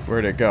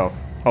it go?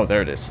 Oh,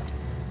 there it is.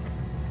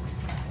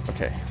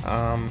 Okay.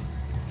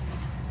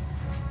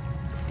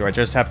 Do I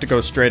just have to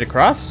go straight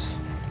across?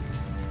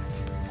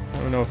 I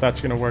don't know if that's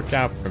gonna work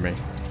out for me.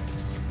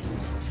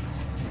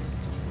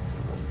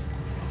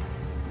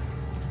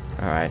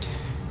 Alright.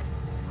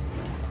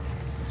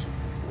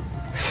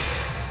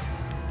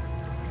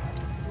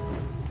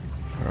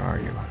 Where are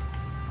you?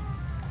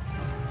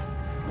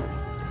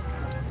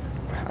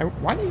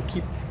 Why do you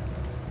keep...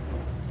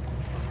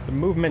 The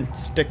movement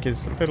stick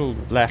is a little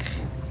lech.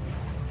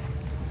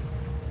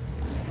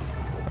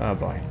 Oh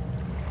boy.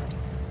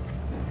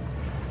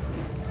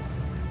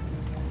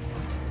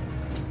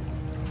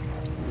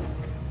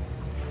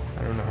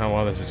 I don't know how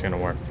well this is gonna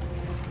work.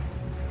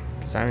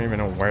 Because I don't even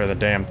know where the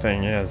damn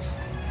thing is.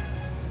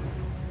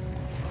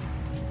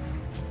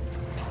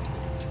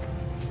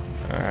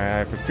 Alright, I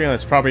have a feeling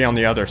it's probably on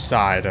the other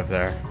side of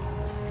there.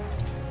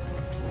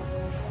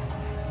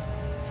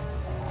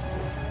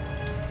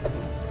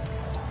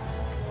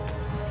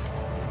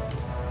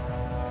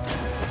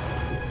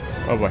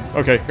 Oh boy.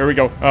 Okay, here we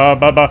go. Go,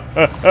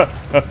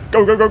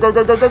 go, go, go,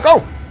 go, go, go, go!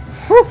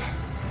 Whew.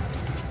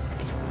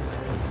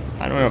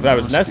 I don't know if that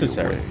was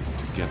necessary. To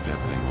get that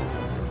thing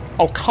open.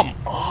 Oh, come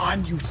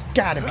on! You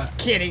gotta be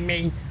kidding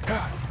me!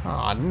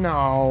 Oh,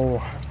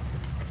 no.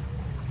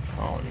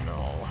 Oh,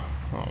 no.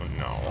 Oh,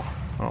 no.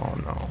 Oh,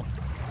 no.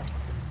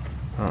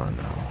 Oh,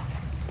 no.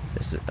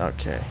 This is...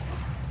 Okay.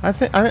 I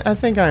think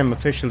I am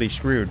officially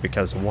screwed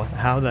because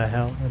how the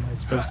hell am I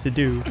supposed to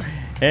do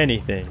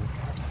anything?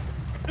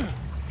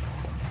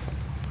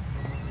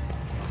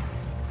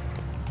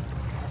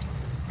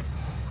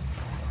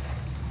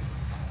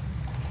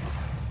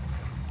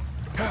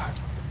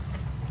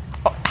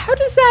 How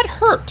does that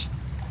hurt?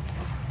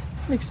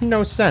 Makes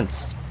no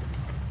sense.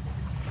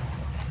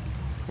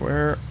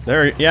 Where?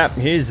 There. Yep,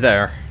 he's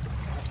there.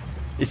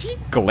 Is he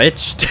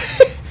glitched?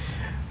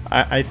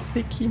 I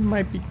think he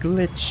might be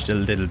glitched a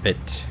little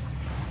bit.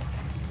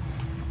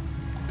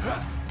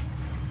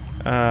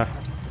 Oh,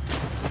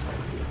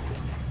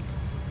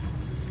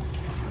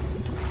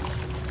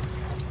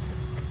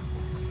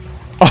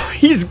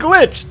 he's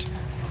glitched!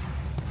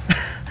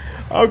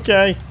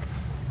 Okay.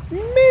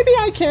 Maybe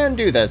I can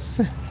do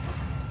this.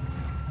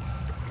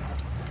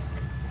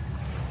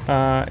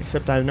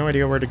 Except I have no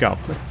idea where to go.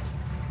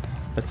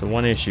 That's the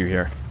one issue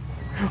here.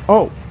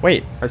 Oh,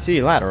 wait. I see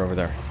a ladder over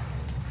there.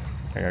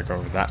 I gotta go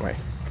over that way.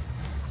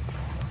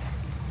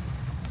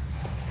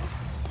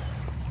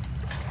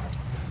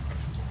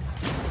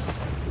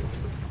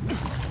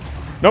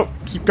 Nope.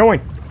 Keep going.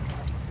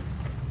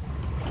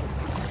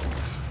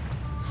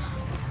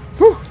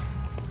 Whew.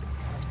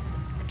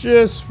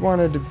 Just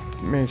wanted to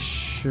make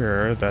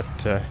sure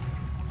that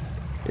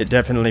it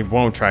definitely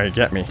won't try to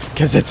get me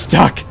because it's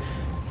stuck.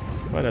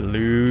 What a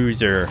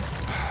loser.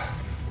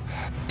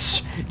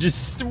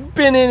 Just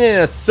spinning in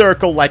a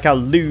circle like a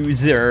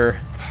loser.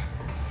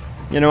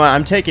 You know what?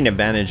 I'm taking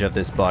advantage of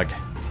this bug.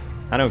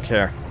 I don't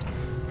care.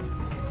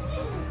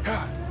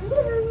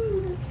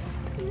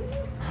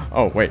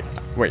 Oh, wait.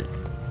 Wait.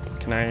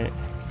 Can I...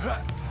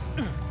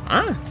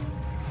 Ah!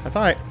 I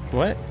thought I...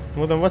 What?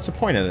 Well, then what's the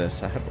point of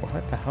this?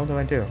 What the hell do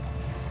I do?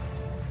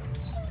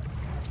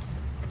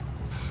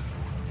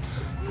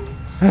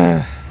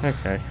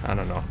 Okay, I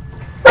don't know.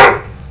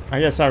 I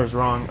guess I was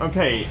wrong.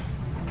 Okay.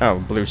 Oh,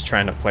 Blue's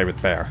trying to play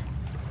with Bear.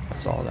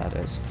 That's all that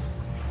is.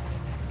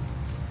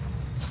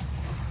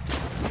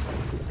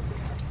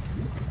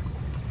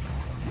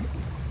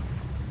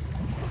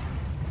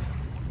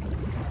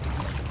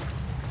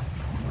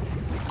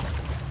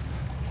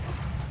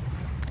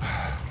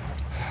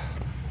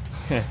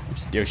 You're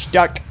still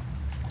stuck.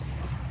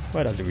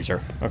 What a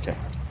loser. Okay.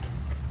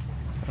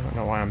 I don't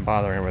know why I'm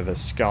bothering with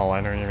this skull.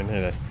 I don't even need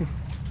it.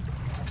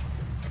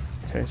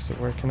 Okay, so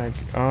where can I go?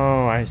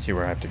 Oh, I see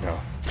where I have to go.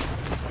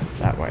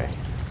 That way.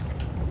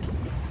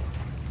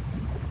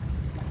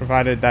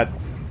 Provided that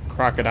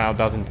crocodile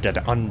doesn't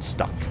get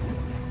unstuck.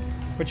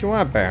 What you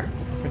want, Bear?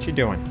 What you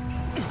doing?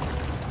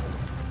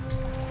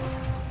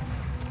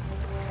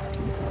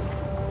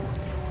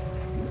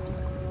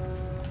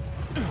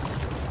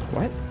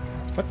 What?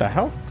 What the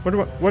hell?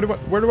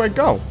 Where do I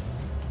go?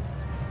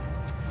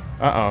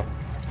 Uh-oh.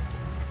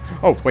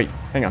 Oh, wait.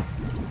 Hang on.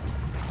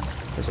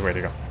 There's a way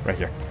to go. Right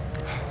here.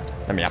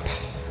 Let me up.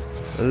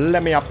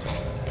 Let me up.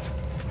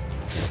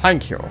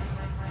 Thank you.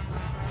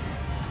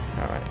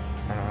 Alright.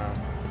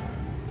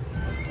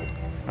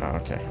 Oh,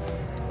 okay.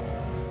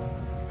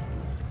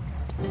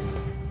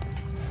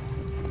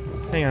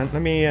 Hang on,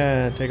 let me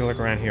take a look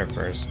around here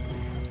first.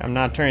 I'm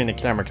not turning the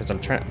camera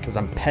because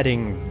I'm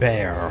petting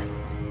Bear.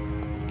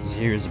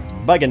 He was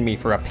bugging me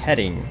for a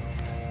petting.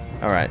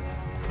 All right.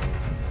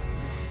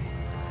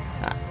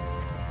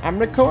 I'm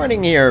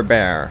recording here,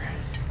 Bear.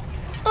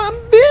 I'm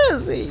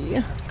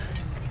busy.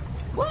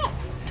 What?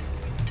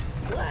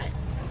 What?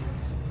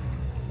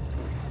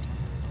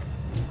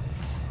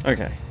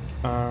 Okay.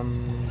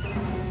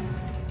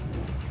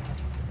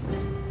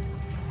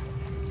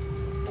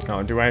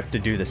 Oh, do I have to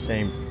do the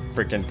same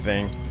freaking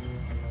thing?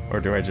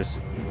 Or do I I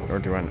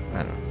don't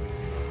know.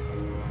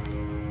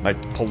 Like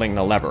pulling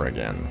the lever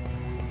again.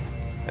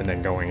 And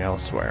then going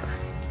elsewhere.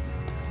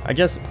 I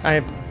guess I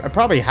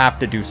probably have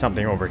to do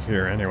something over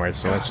here anyway,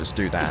 so let's just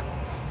do that.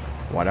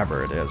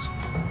 Whatever it is.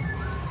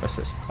 What's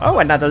this? Oh,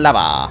 another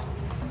lever!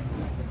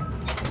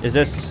 Is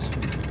this...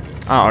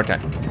 Oh, okay.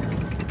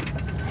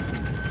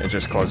 It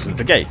just closes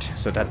the gate,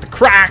 so that the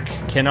crack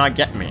cannot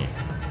get me.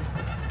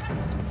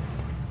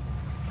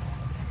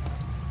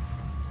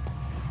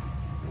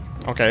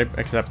 Okay,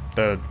 except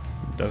the...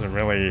 doesn't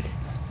really...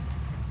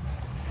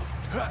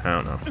 I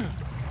don't know.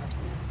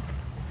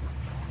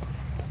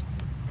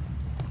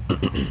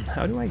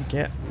 How do I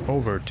get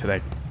over to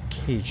the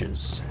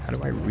cages? How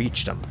do I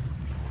reach them?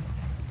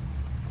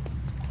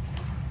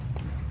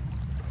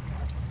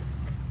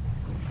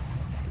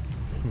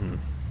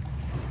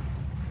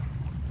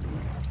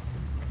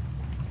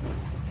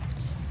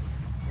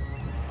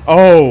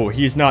 Oh,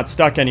 he's not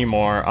stuck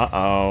anymore.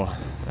 Uh-oh.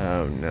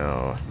 Oh,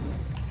 no.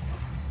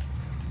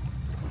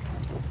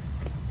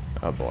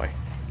 Oh, boy.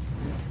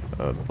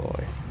 Oh,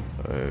 boy.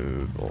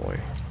 Oh, boy.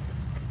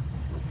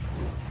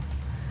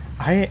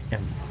 I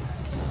am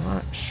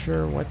not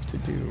sure what to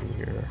do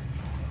here.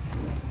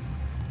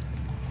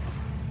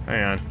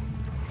 Hang on.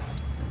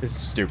 This is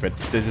stupid.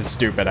 This is a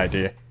stupid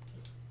idea.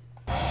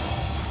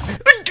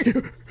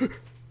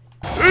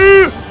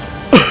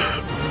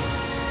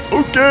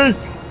 Okay.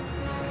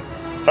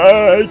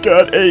 I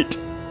got 8.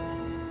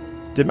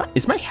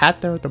 Is my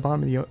hat there at the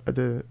bottom of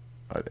the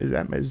is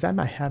that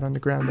my hat on the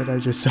ground that I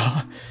just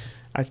saw?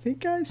 I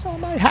think I saw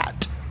my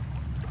hat.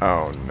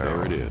 Oh no.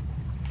 There it is.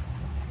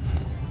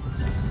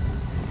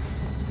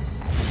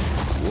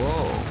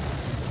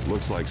 Whoa.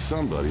 Looks like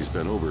somebody's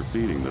been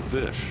overfeeding the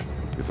fish.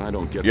 If I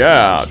don't get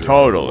yeah,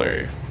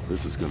 totally.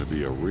 This is going to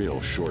be a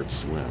real short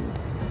swim.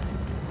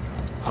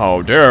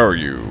 How dare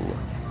you,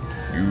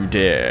 you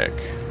dick.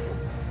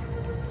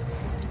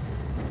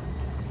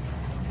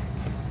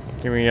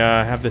 Can we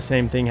have the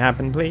same thing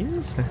happen,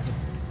 please?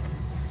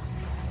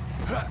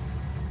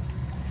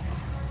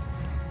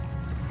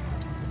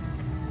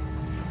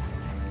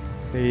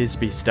 Please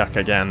be stuck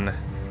again.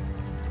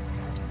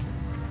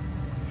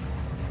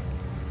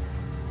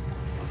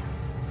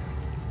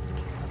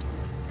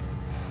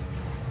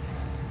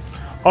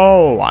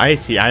 Oh, I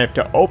see. I have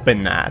to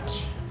open that.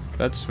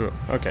 That's...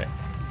 okay.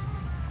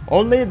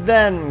 Only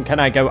then can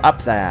I go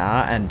up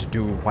there and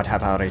do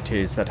whatever it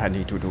is that I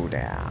need to do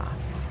there.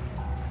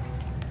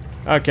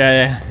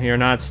 Okay, you're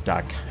not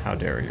stuck. How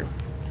dare you.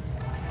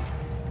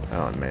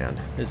 Oh man,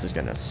 this is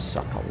gonna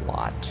suck a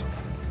lot.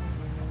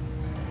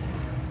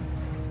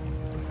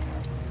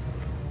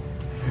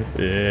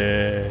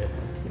 You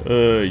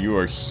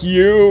are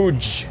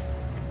huge!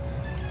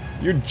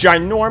 You're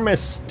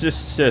ginormous.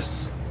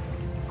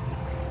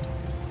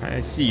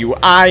 I see you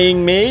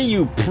eyeing me,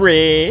 you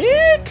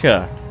prick!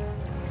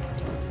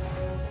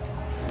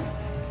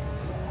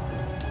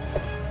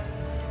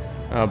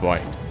 Oh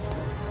boy.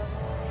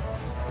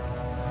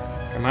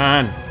 Come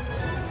on.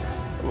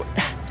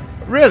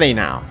 Really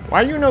now?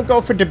 Why you no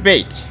go for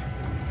debate?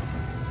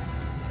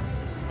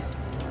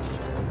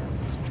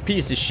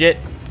 Piece of shit.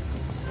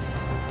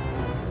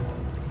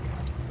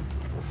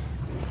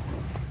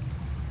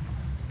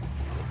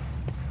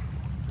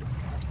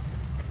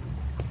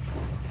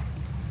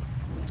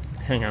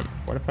 Hang on.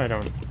 What if I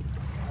don't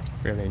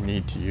really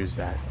need to use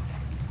that?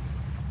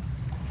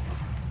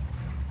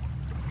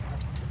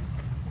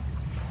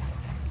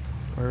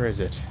 Where is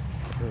it?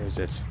 Where is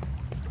it?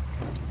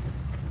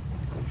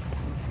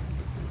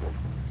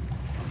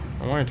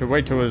 I wanted to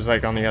wait till it was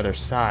like on the other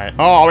side.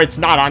 Oh, it's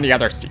not on the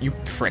other side. You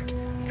prick.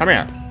 Come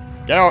here.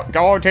 Go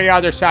over to the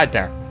other side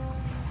there.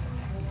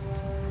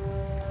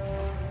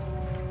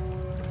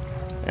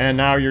 And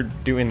now you're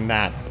doing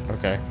that.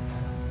 Okay.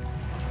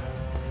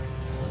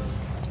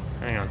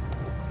 Hang on.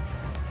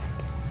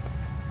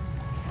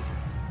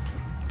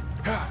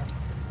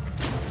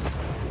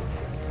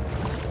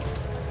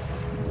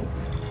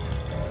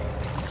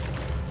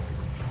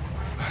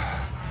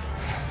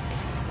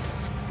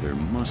 There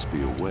must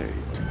be a way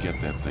to get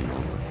that thing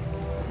over.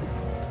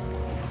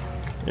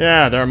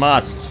 Yeah, there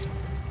must.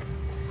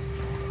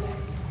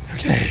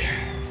 Okay.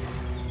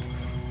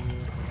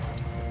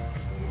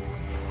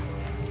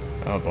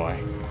 Oh boy.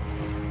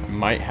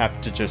 Might have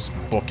to just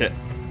book it.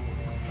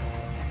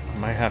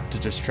 Might have to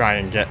just try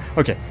and get...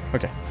 Okay.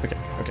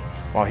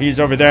 While he's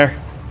over there,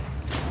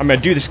 I'm gonna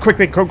do this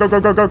quickly. Go.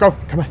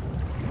 Come on.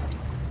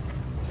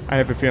 I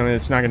have a feeling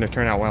it's not going to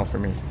turn out well for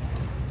me.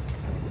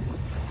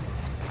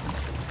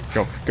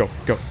 Go, go,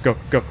 go, go,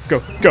 go,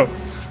 go, go.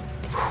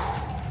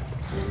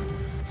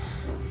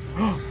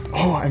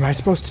 Oh, am I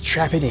supposed to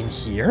trap it in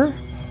here?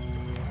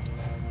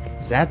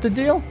 Is that the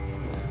deal?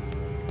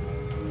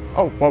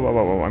 Oh, whoa, whoa,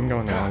 whoa, whoa. I'm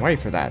going the wrong way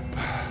for that.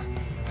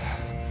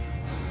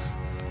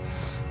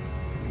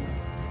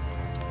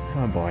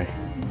 Oh, boy.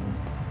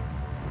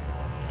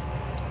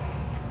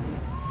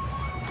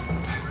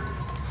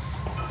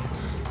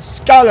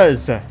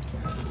 Scholars! Oh,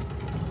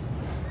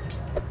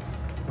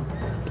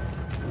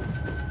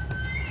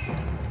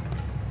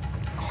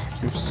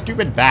 you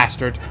stupid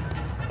bastard.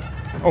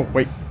 Oh,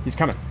 wait. He's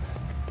coming.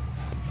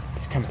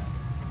 He's coming.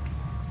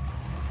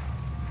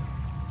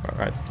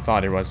 Alright,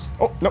 thought he was.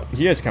 Oh, no,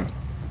 he is coming.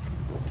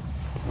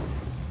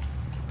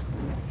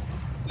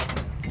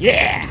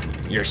 Yeah!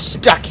 You're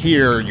stuck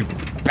here, you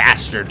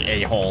bastard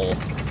a-hole.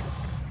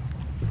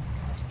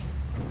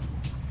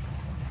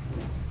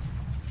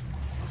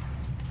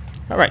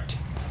 Alright.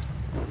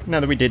 Now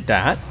that we did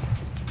that.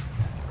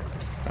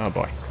 Oh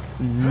boy.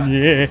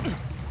 Yeah.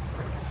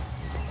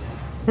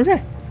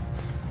 Okay.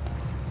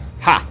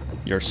 Ha!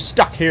 You're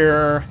stuck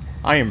here.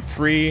 I am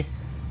free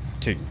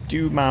to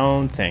do my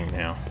own thing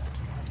now.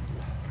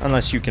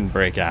 Unless you can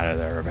break out of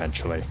there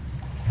eventually.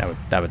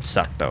 That would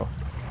suck though.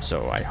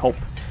 So I hope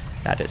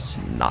that is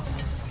not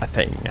a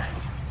thing.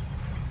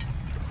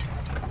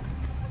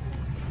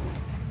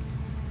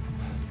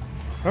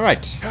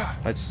 Alright.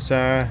 Let's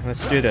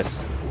do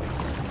this.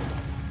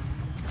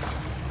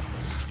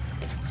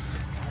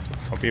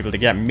 Hope you're able to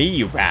get me,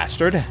 you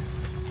bastard.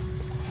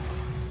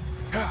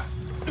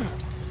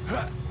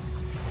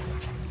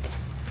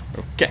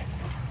 Okay.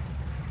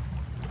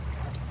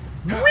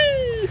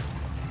 Whee!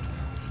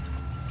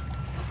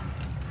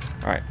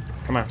 Alright,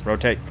 come on,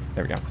 rotate.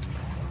 There we go.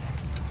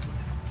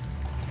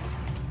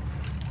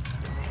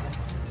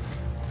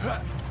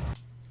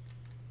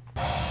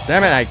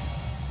 Damn it,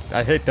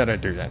 I hate that I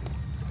do that.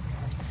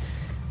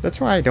 That's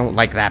why I don't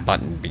like that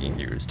button being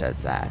used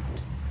as that.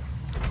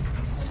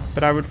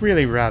 But I would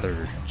really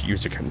rather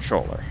use a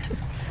controller.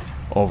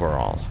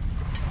 Overall.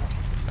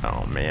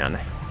 Oh, man.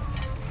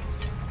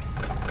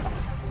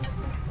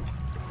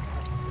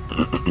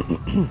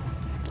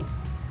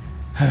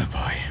 Oh,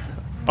 boy.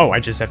 Oh,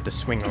 I just have to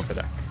swing over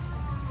there.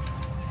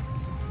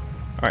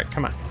 Alright,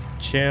 come on.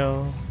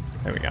 Chill.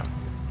 There we go.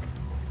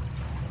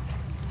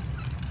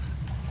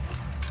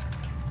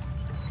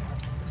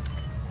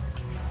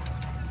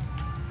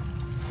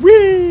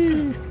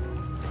 Whee!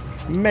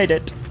 Made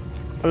it.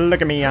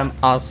 Look at me, I'm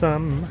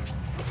awesome.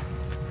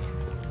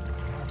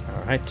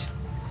 Alright.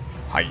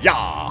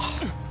 Hiya!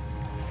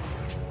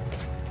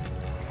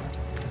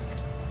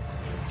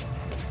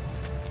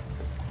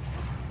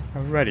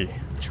 Alrighty.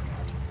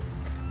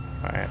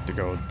 I have to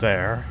go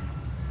there.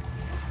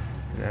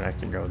 And then I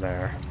can go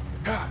there.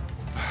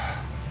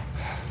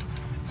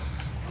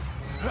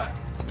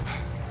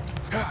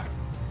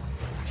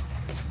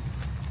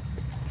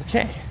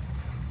 Okay.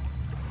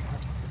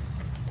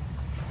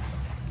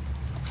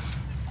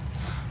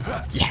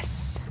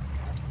 Yes!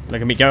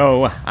 Look at me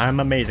go. I'm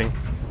amazing.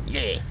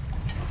 Yeah.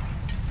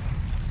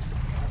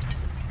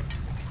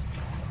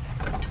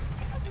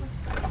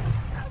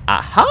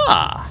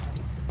 Aha!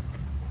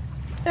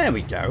 There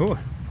we go.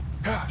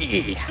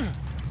 Yeah.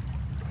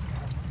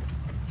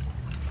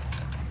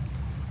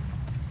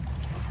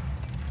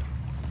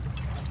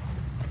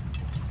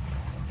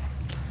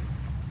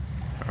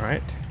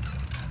 Alright.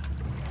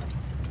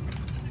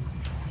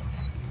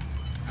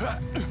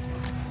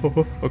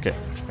 Oh, okay.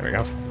 There we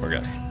go. We're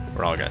good.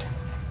 We're all good.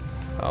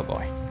 Oh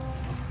boy.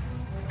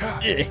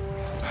 Yeah.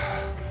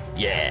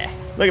 Yeah.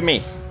 Look at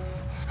me.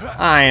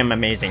 I am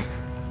amazing.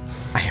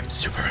 I am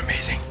super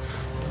amazing.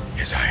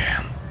 Yes, I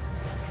am.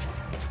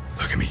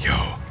 Look at me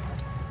go.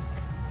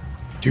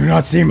 Do you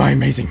not see my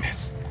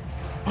amazingness?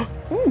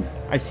 Ooh,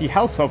 I see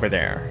health over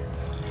there.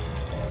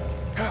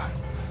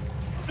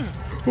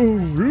 Ooh,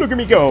 look at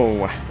me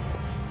go.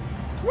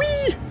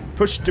 Whee!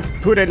 Push to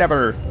put a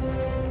lever.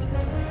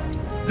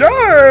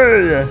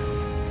 Yay!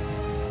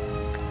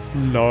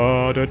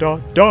 La da da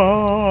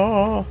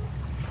da.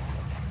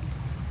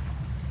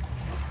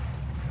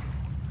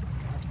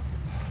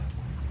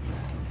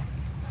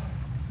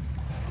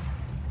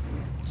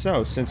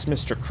 So, since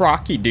Mr.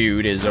 Crocky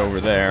Dude is over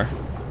there,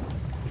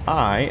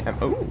 I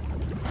am... Ooh!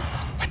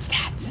 What's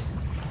that?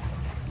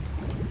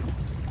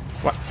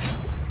 What?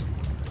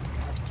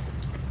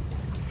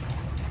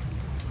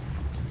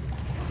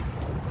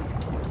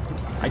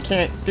 I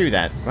can't do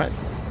that. What?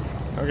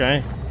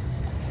 Okay.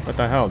 What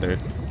the hell, dude?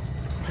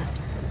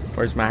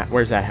 Where's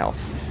that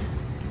health?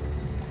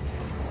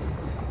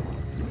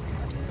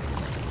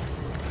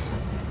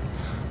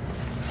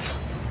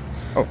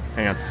 Oh,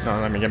 hang on. No,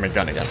 let me get my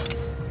gun again.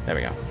 There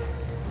we go.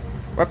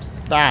 Whoops.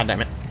 Ah,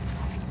 damn it.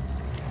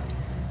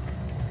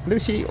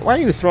 Lucy, why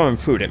are you throwing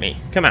food at me?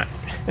 Come on.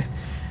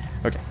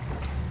 Okay.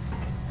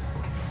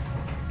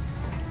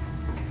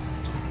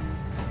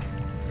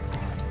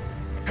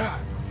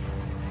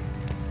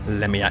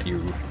 Let me at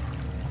you.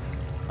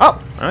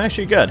 Oh, I'm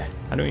actually good.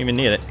 I don't even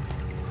need it.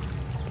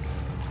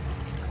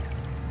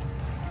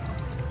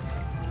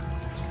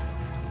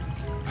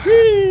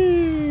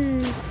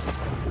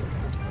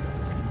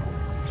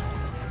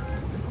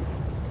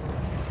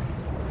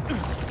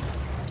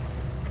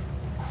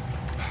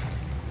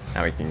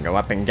 Now we can go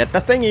up and get the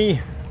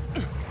thingy.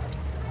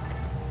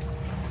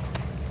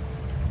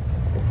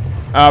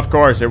 Of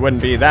course, it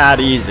wouldn't be that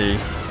easy.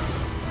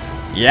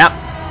 Yep.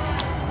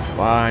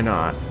 Why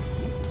not?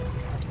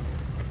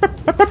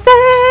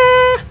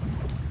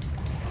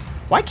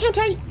 Why can't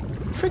I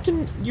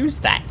freaking use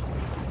that?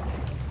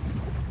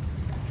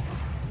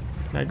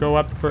 Can I go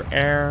up for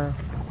air?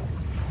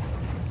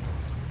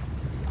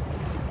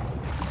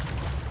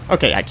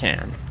 Okay, I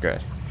can.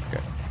 Good.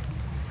 Good.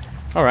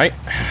 Alright.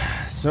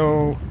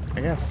 So,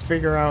 I gotta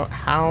figure out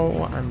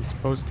how I'm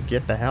supposed to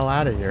get the hell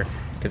out of here.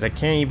 Because I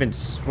can't even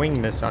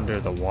swing this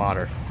under the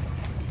water.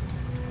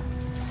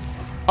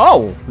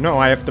 Oh! No,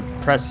 I have to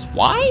press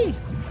Y?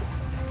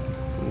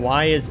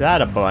 Why is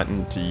that a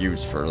button to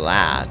use for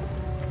that?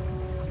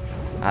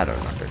 I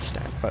don't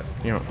understand, but,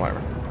 you know,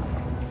 whatever.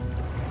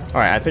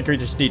 Alright, I think we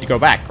just need to go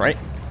back, right?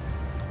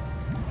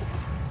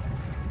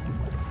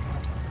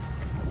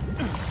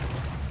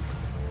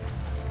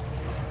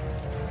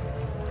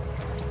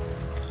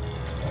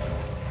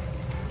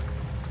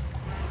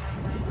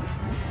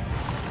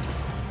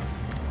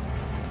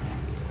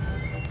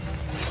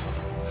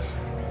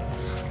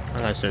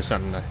 Unless there's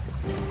something to...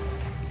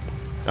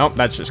 Oh,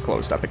 that's just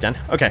closed up again.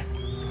 Okay,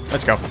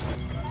 let's go.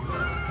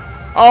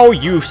 Oh,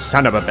 you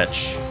son of a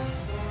bitch.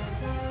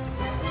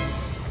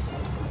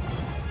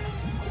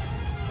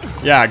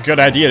 Yeah, good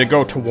idea to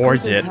go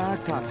towards it.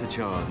 Dr.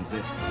 Jones.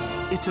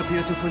 It's a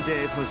beautiful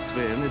day for a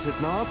swim, is it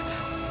not?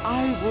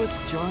 I would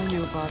join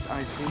you, but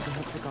I seem to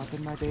have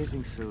forgotten my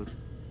bathing suit.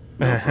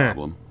 No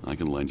problem. I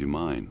can lend you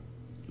mine.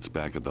 It's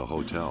back at the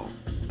hotel.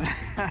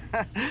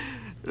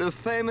 The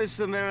famous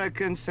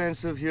American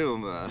sense of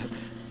humor.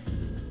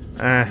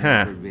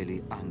 Uh-huh. Never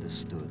really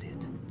understood it.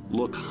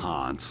 Look,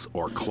 Hans,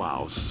 or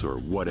Klaus, or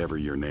whatever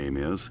your name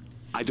is.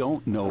 I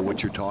don't know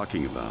what you're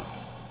talking about.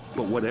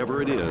 But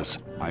whatever it is,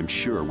 I'm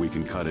sure we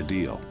can cut a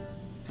deal.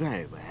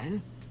 Very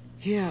well.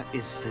 Here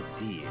is the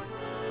deal.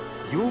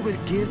 You will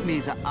give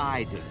me the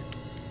idol.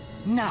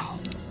 Now.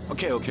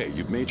 Okay,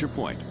 you've made your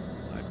point.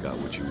 I've got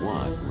what you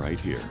want right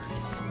here.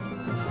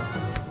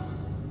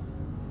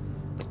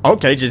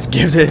 Okay, just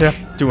gives it up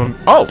to him.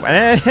 Oh,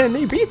 and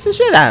he beats the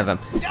shit out of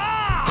him.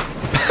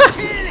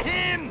 Kill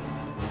him!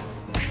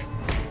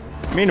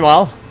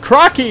 Meanwhile,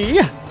 Crocky,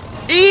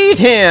 eat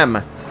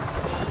him!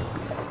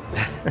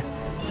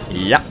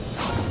 Yep.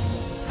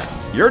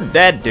 You're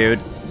dead, dude.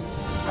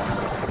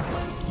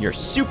 You're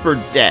super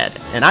dead.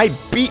 And I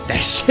beat the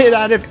shit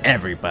out of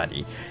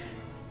everybody.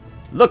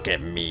 Look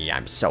at me,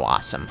 I'm so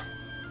awesome.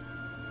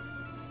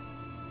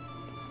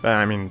 But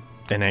I mean,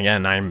 then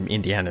again, I'm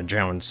Indiana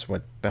Jones.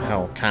 What the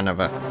hell kind of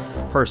a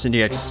person do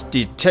you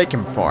take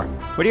him for?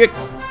 What do you...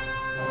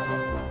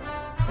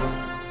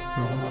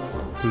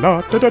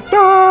 La da da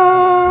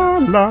da,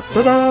 la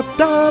da da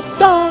da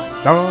da,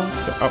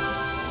 da. Oh.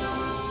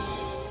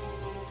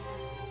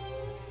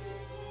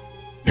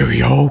 New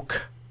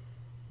York.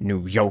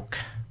 New York.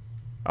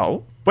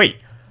 Oh, wait.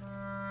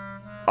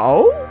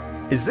 Oh?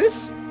 Is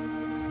this...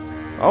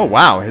 Oh,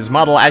 wow. His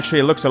model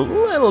actually looks a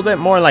little bit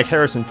more like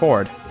Harrison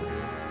Ford.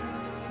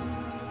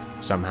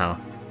 Somehow.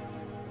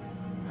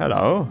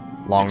 Hello,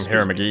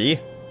 Long-Hair McGee.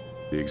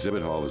 The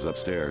exhibit hall is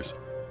upstairs.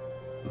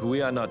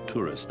 We are not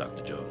tourists,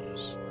 Dr.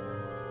 Jones.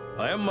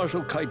 I am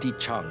Marshal Kaiti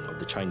Chang of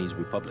the Chinese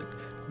Republic.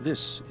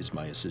 This is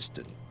my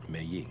assistant,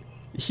 Mei Ying.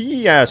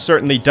 He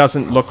certainly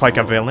doesn't look like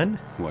a villain.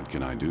 What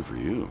can I do for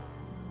you?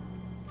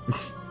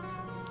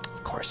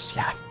 Of course,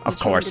 yeah, of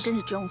course. 真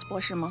是 Jones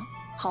博士吗？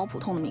好普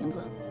通的名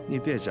字。你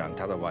别将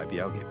他的外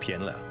表给骗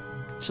了，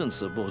甚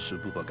至博士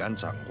不把干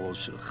掌握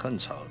是很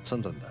少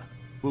真正的。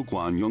不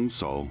管用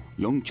手、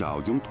用脚、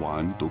用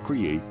团都可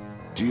以，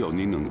只有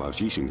你能把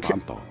事情办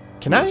好。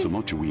Can I 有什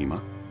么主意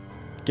吗？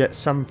 get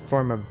some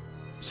form of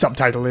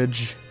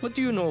subtitleage? What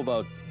do you know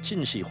about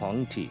晋僖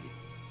皇帝?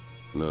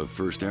 The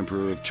first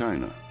emperor of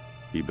China.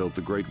 He built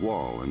the Great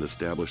Wall and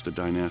established a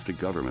dynastic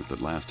government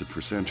that lasted for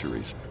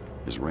centuries.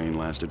 His reign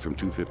lasted from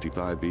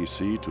 255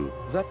 BC to...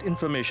 That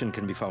information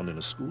can be found in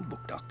a school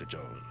book, Dr.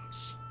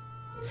 Jones.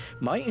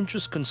 My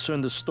interests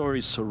concern the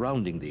stories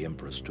surrounding the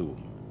Emperor's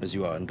tomb. As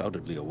you are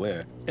undoubtedly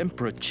aware,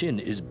 Emperor Qin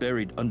is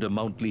buried under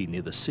Mount Li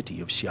near the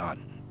city of Xi'an.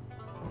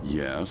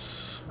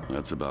 Yes,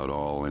 that's about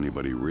all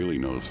anybody really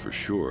knows for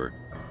sure.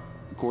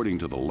 According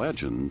to the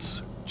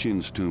legends,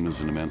 Qin's tomb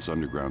is an immense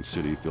underground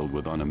city filled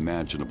with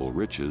unimaginable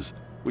riches,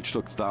 which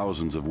took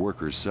thousands of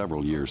workers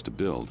several years to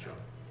build.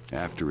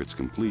 After its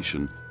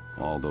completion,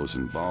 all those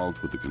involved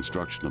with the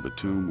construction of the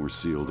tomb were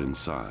sealed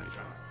inside.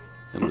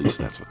 At least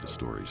that's what the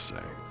stories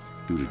say.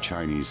 Due to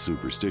Chinese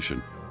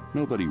superstition,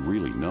 nobody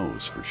really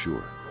knows for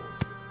sure.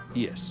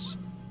 Yes.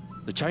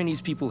 The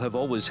Chinese people have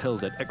always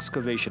held that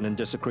excavation and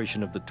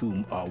desecration of the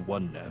tomb are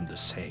one and the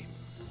same.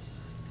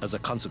 As a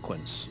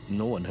consequence,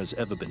 no one has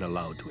ever been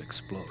allowed to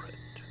explore it.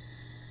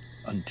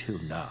 Until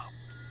now.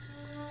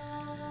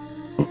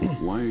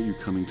 Why are you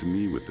coming to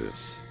me with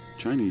this?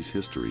 Chinese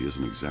history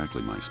isn't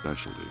exactly my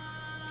specialty.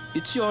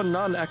 It's your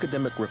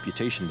non-academic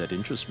reputation that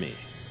interests me.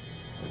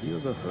 Have you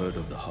ever heard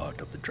of the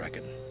Heart of the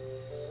Dragon?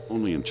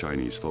 Only in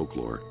Chinese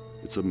folklore.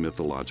 It's a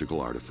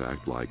mythological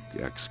artifact like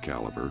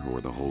Excalibur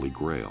or the Holy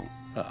Grail.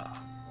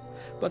 Ah,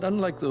 but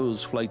unlike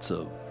those flights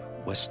of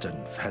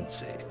Western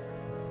fancy,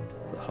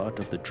 the heart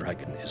of the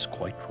dragon is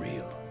quite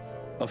real.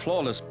 A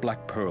flawless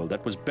black pearl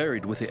that was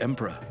buried with the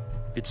Emperor.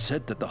 It's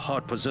said that the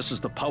heart possesses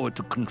the power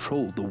to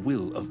control the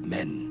will of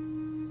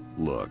men.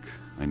 Look,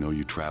 I know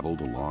you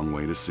traveled a long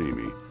way to see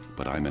me,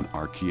 but I'm an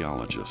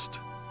archaeologist,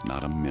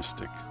 not a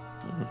mystic.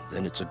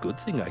 Then it's a good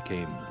thing I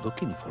came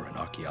looking for an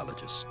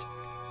archaeologist.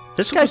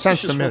 This guy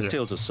sounds Superstitious familiar.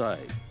 folktales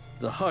aside,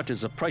 the heart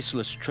is a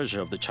priceless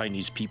treasure of the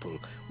Chinese people,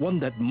 one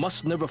that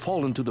must never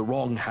fall into the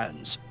wrong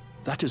hands.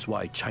 That is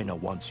why China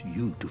wants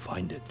you to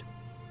find it.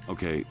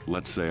 Okay,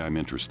 let's say I'm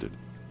interested.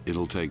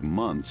 It'll take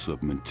months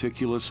of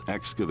meticulous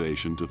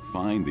excavation to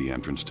find the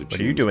entrance to What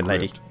are you Qin's doing,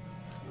 lady? crypt.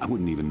 I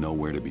wouldn't even know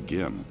where to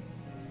begin.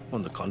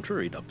 On the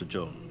contrary, Dr.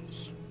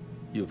 Jones,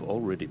 you've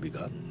already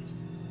begun.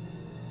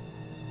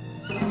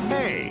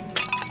 Hey!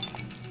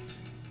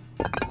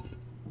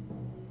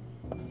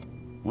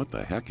 What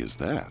the heck is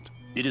that?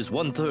 It is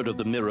 1/3 of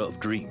the Mirror of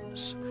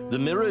Dreams. The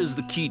mirror is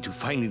the key to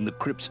finding the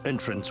crypt's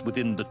entrance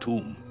within the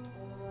tomb.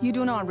 You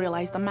do not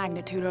realize the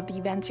magnitude of the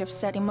events you've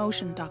set in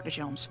motion, Dr.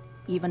 Jones.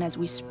 Even as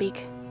we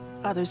speak,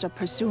 others are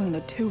pursuing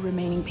the 2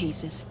 remaining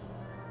pieces.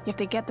 If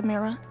they get the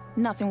mirror,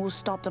 nothing will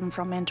stop them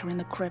from entering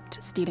the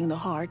crypt, stealing the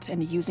heart,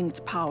 and using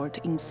its power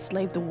to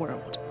enslave the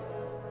world.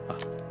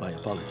 My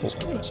apologies,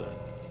 Professor.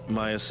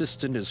 My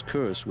assistant is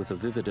cursed with a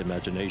vivid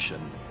imagination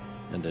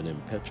and an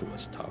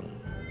impetuous tongue.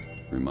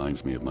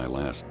 Reminds me of my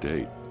last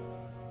date.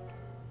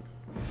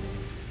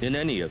 In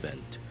any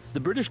event, the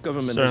British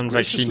government Sounds has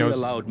like she graciously knows.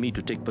 allowed me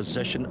to take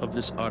possession of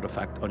this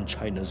artifact on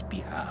China's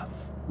behalf.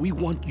 We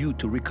want you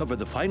to recover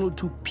the final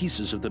 2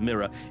 pieces of the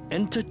mirror,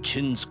 enter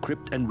Qin's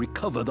crypt, and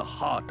recover the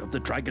heart of the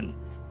dragon.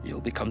 You'll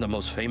become the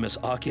most famous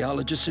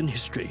archaeologist in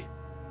history.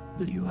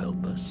 Will you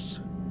help us?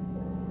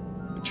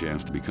 A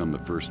chance to become the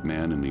first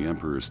man in the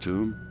Emperor's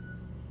tomb?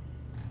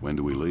 When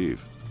do we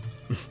leave?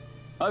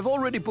 I've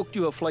already booked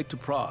you a flight to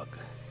Prague.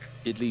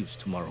 It leaves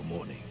tomorrow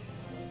morning.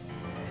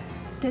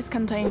 This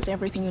contains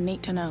everything you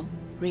need to know.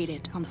 Read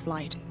it on the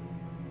flight.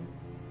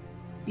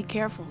 Be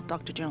careful,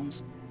 Dr.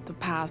 Jones. The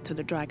path to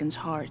the dragon's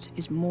heart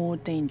is more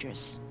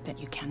dangerous than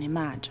you can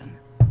imagine.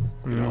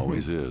 It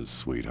always is,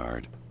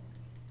 sweetheart.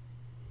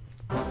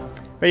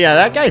 But yeah,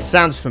 that guy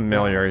sounds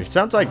familiar. He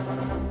sounds like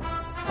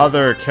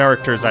other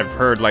characters I've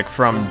heard, like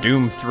from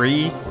Doom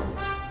 3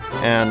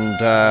 and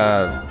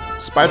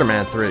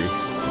Spider-Man 3.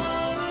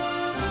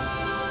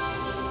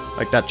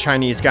 Like that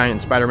Chinese guy in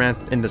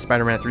the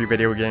Spider-Man 3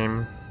 video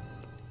game.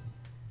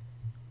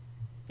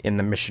 In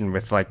the mission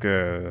with like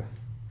the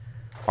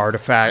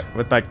artifact,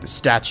 with like the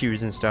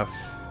statues and stuff.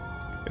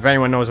 If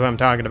anyone knows what I'm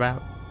talking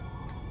about.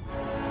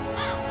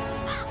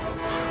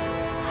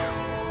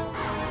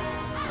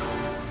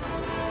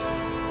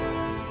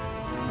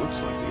 Looks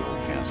like the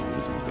old castle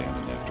isn't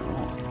abandoned after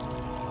all.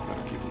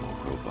 Gotta keep a low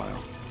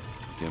profile.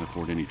 Can't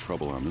afford any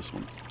trouble on this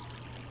one.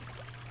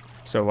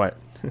 So what?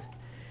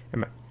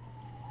 Am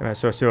I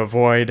supposed to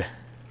avoid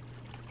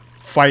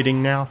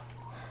fighting now?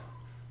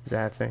 Is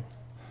that a thing?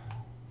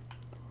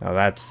 Oh,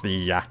 that's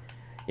the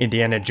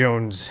Indiana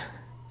Jones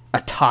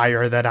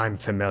attire that I'm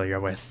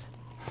familiar with.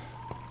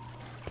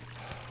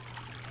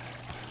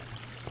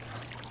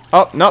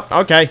 Oh, nope,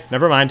 okay,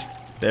 never mind.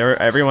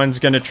 Everyone's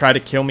gonna try to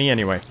kill me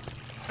anyway.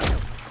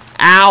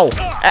 Ow!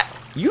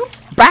 You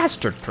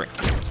bastard prick!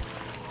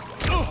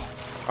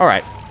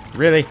 Alright,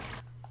 really?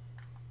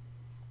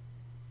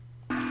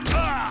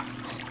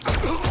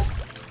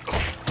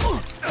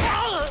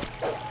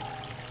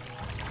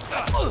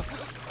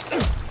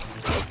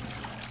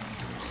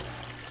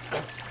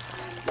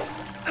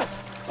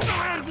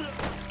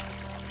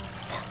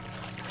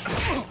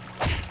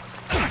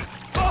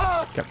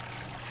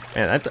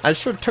 Man, I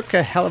sure took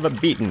a hell of a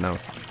beating, though.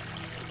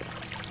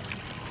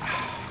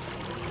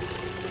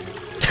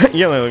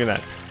 Yeah, look at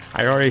that.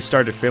 I already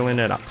started filling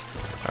it up.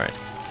 Alright.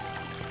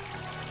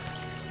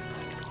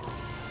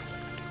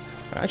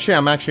 Actually,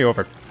 I'm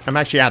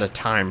actually out of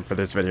time for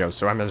this video,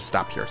 so I'm gonna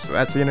stop here. So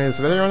that's the end of this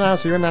video now.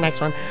 See you in the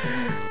next one.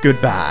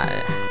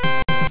 Goodbye.